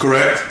with you.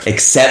 Correct.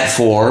 Except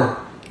for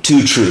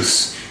 2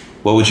 truths.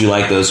 What would you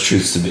like those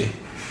truths to be?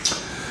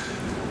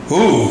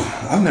 Ooh,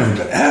 I've never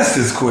been asked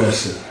this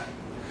question.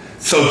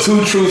 So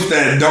 2 truths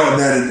that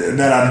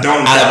I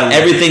don't. Out of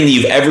everything that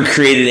you've ever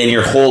created in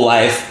your whole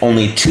life,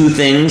 only 2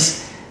 things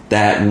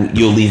that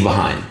you'll leave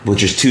behind,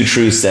 which is 2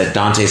 truths that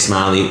Dante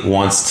Smiley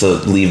wants to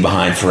leave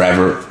behind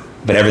forever,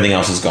 but everything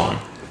else is gone.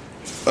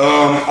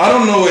 I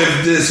don't know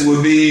if this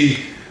would be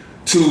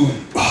too.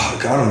 I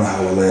don't know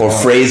how to lay it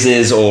out.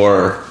 Phrases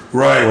or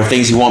or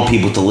things you want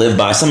people to live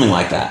by, something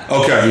like that.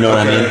 Okay, you know what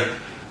I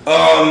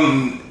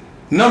mean.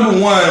 Number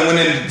one,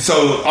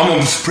 so I'm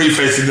gonna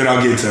preface it, then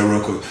I'll get to it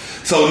real quick.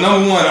 So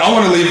number one, I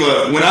want to leave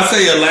when I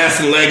say a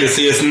lasting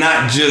legacy, it's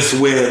not just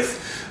with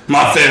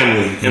my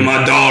family and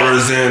my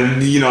daughters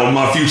and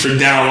my future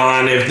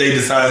downline if they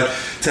decide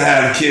to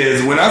have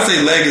kids. When I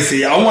say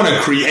legacy, I want to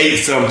create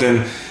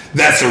something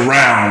that's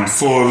around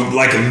for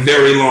like a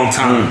very long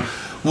time,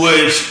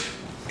 which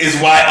is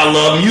why I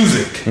love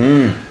music,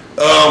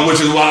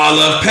 which is why I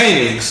love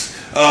paintings.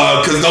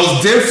 because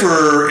those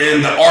differ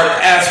in the art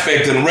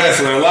aspect in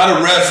wrestling. A lot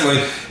of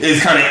wrestling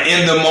is kind of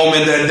in the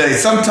moment that day.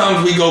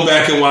 Sometimes we go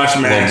back and watch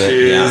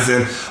matches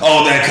and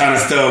all that kind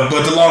of stuff,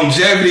 but the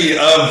longevity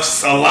of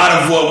a lot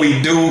of what we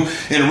do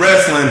in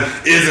wrestling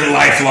isn't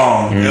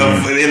lifelong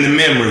in the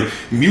memory.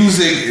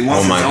 Music,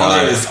 once it's on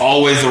there, it's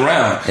always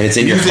around. And it's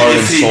in your heart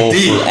and soul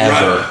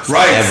forever.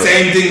 Right.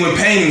 Same thing with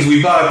paintings.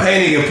 We buy a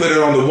painting and put it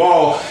on the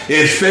wall,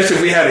 and especially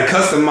if we had it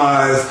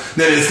customized,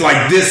 then it's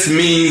like this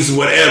means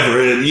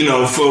whatever, you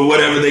know, for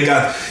whatever they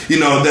got, you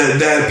know,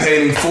 that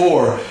painting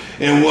for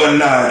and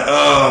whatnot.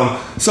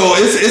 So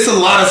it's a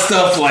lot of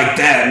stuff like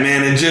that,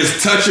 man, and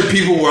just touching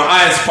people where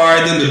I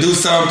inspired them to do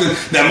something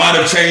that might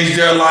have changed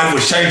their life,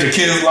 which changed a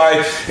kid's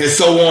life, and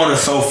so on and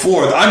so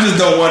forth. I just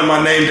don't want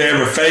my name to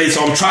ever fade,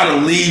 so I'm trying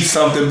to leave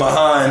something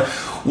behind.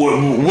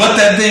 What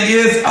that thing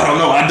is, I don't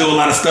know. I do a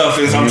lot of stuff.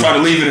 I'm trying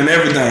to leave it in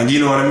everything.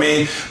 You know what I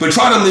mean? But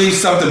try to leave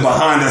something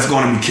behind that's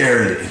going to be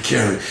carried and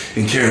carried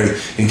and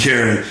carried and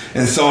carried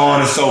and so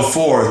on and so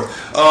forth.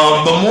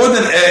 But more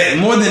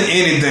than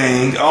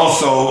anything,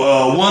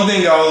 also one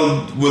thing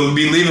I will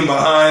be leaving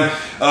behind,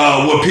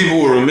 what people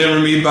will remember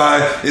me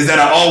by, is that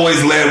I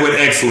always led with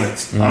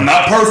excellence. I'm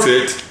not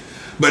perfect,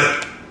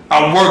 but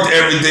I worked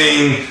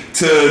everything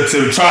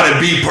to try to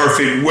be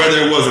perfect, whether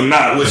it was or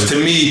not, which to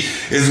me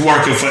is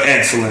working for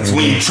excellence.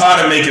 When you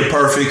try to make it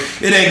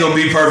perfect, it ain't gonna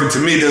be perfect to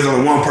me. There's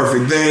only one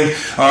perfect thing,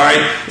 all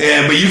right?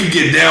 But you can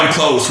get down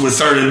close with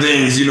certain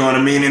things, you know what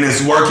I mean? And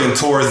it's working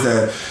towards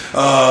that.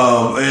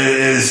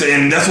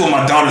 And that's what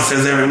my daughter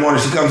says every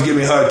morning. She comes give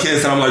me her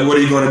kiss, and I'm like, what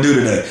are you gonna do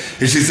today?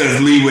 And she says,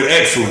 lead with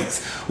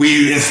excellence.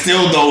 We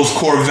instill those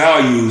core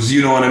values,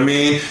 you know what I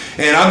mean?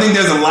 And I think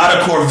there's a lot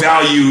of core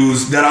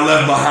values that I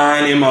left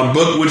behind in my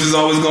book, which is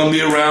always going to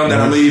be around, that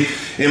I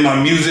leave in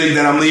my music,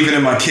 that I'm leaving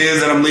in my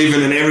kids, that I'm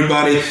leaving in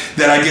everybody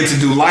that I get to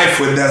do life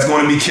with, that's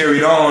going to be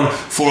carried on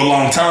for a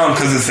long time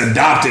because it's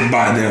adopted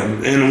by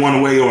them in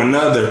one way or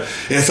another.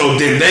 And so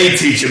then they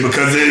teach it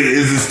because it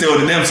is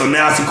instilled in them. So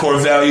now it's a core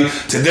value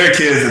to their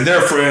kids and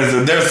their friends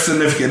and their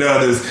significant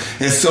others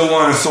and so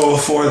on and so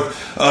forth.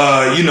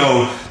 You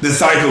know, the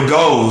cycle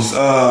goes.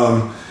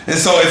 And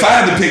so if I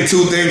had to pick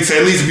two things to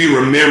at least be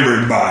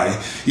remembered by,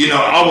 you know,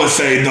 I would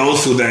say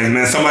those two things,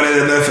 man. Somebody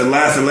that left a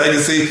lasting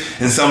legacy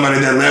and somebody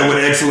that led with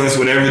excellence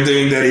with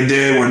everything that he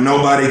did, where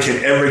nobody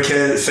can ever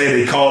say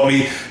they called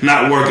me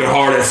not working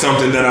hard at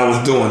something that I was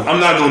doing.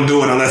 I'm not going to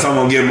do it unless I'm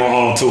going to give my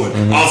all to it.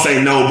 I'll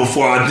say no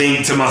before I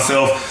think to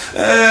myself,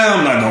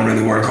 I'm not going to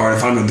really work hard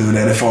if I'm going to do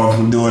that. If I'm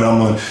going to do it, I'm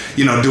going to,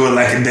 you know, do it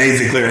like a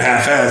daisy clear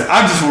half-assed.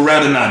 I just would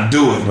rather not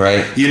do it.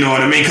 Right. You know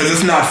what I mean? Because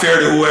it's not fair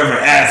to whoever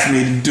asked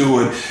me to do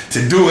it,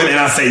 and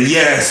I say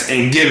yes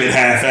and give it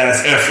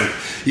half-assed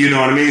effort. You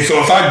know what I mean?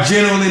 So if I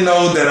genuinely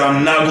know that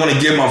I'm not going to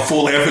give my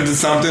full effort to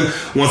something,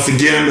 once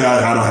again,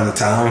 I don't have the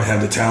time, I don't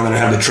have the talent, I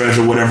have the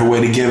treasure, whatever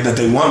way to give that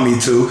they want me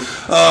to,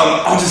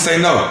 I'll just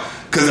say no.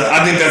 Because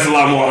I think that's a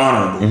lot more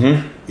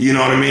honorable. You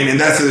know what I mean? And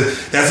that's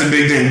a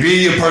big thing.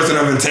 Be a person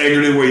of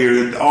integrity where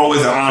you're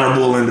always an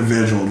honorable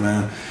individual,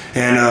 man.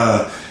 And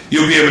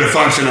you'll be able to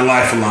function in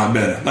life a lot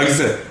better. Like I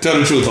said, tell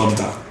the truth all the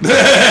time.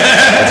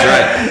 That's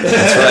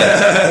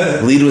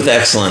right. Lead with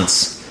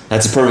excellence.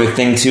 That's a perfect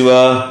thing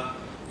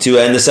to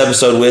end this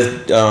episode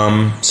with.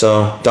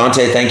 So,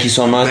 Dante, thank you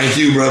so much. Thank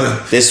you,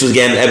 brother. This was,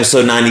 again,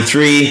 episode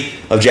 93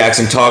 of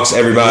Jackson Talks,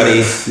 everybody,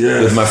 yes.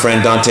 with my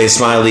friend Dante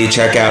Smiley.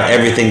 Check out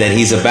everything that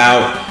he's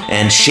about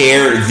and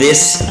share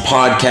this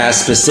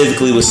podcast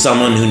specifically with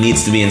someone who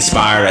needs to be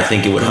inspired. I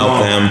think it would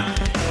help them.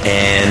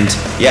 And,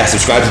 yeah,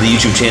 subscribe to the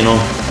YouTube channel.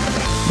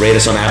 Rate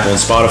us on Apple and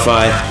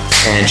Spotify.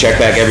 And check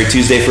back every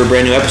Tuesday for a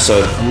brand new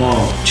episode. Come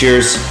on.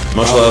 Cheers.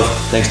 Much love.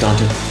 Thanks,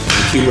 Dante.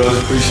 Thank you, brother.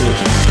 Appreciate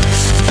it.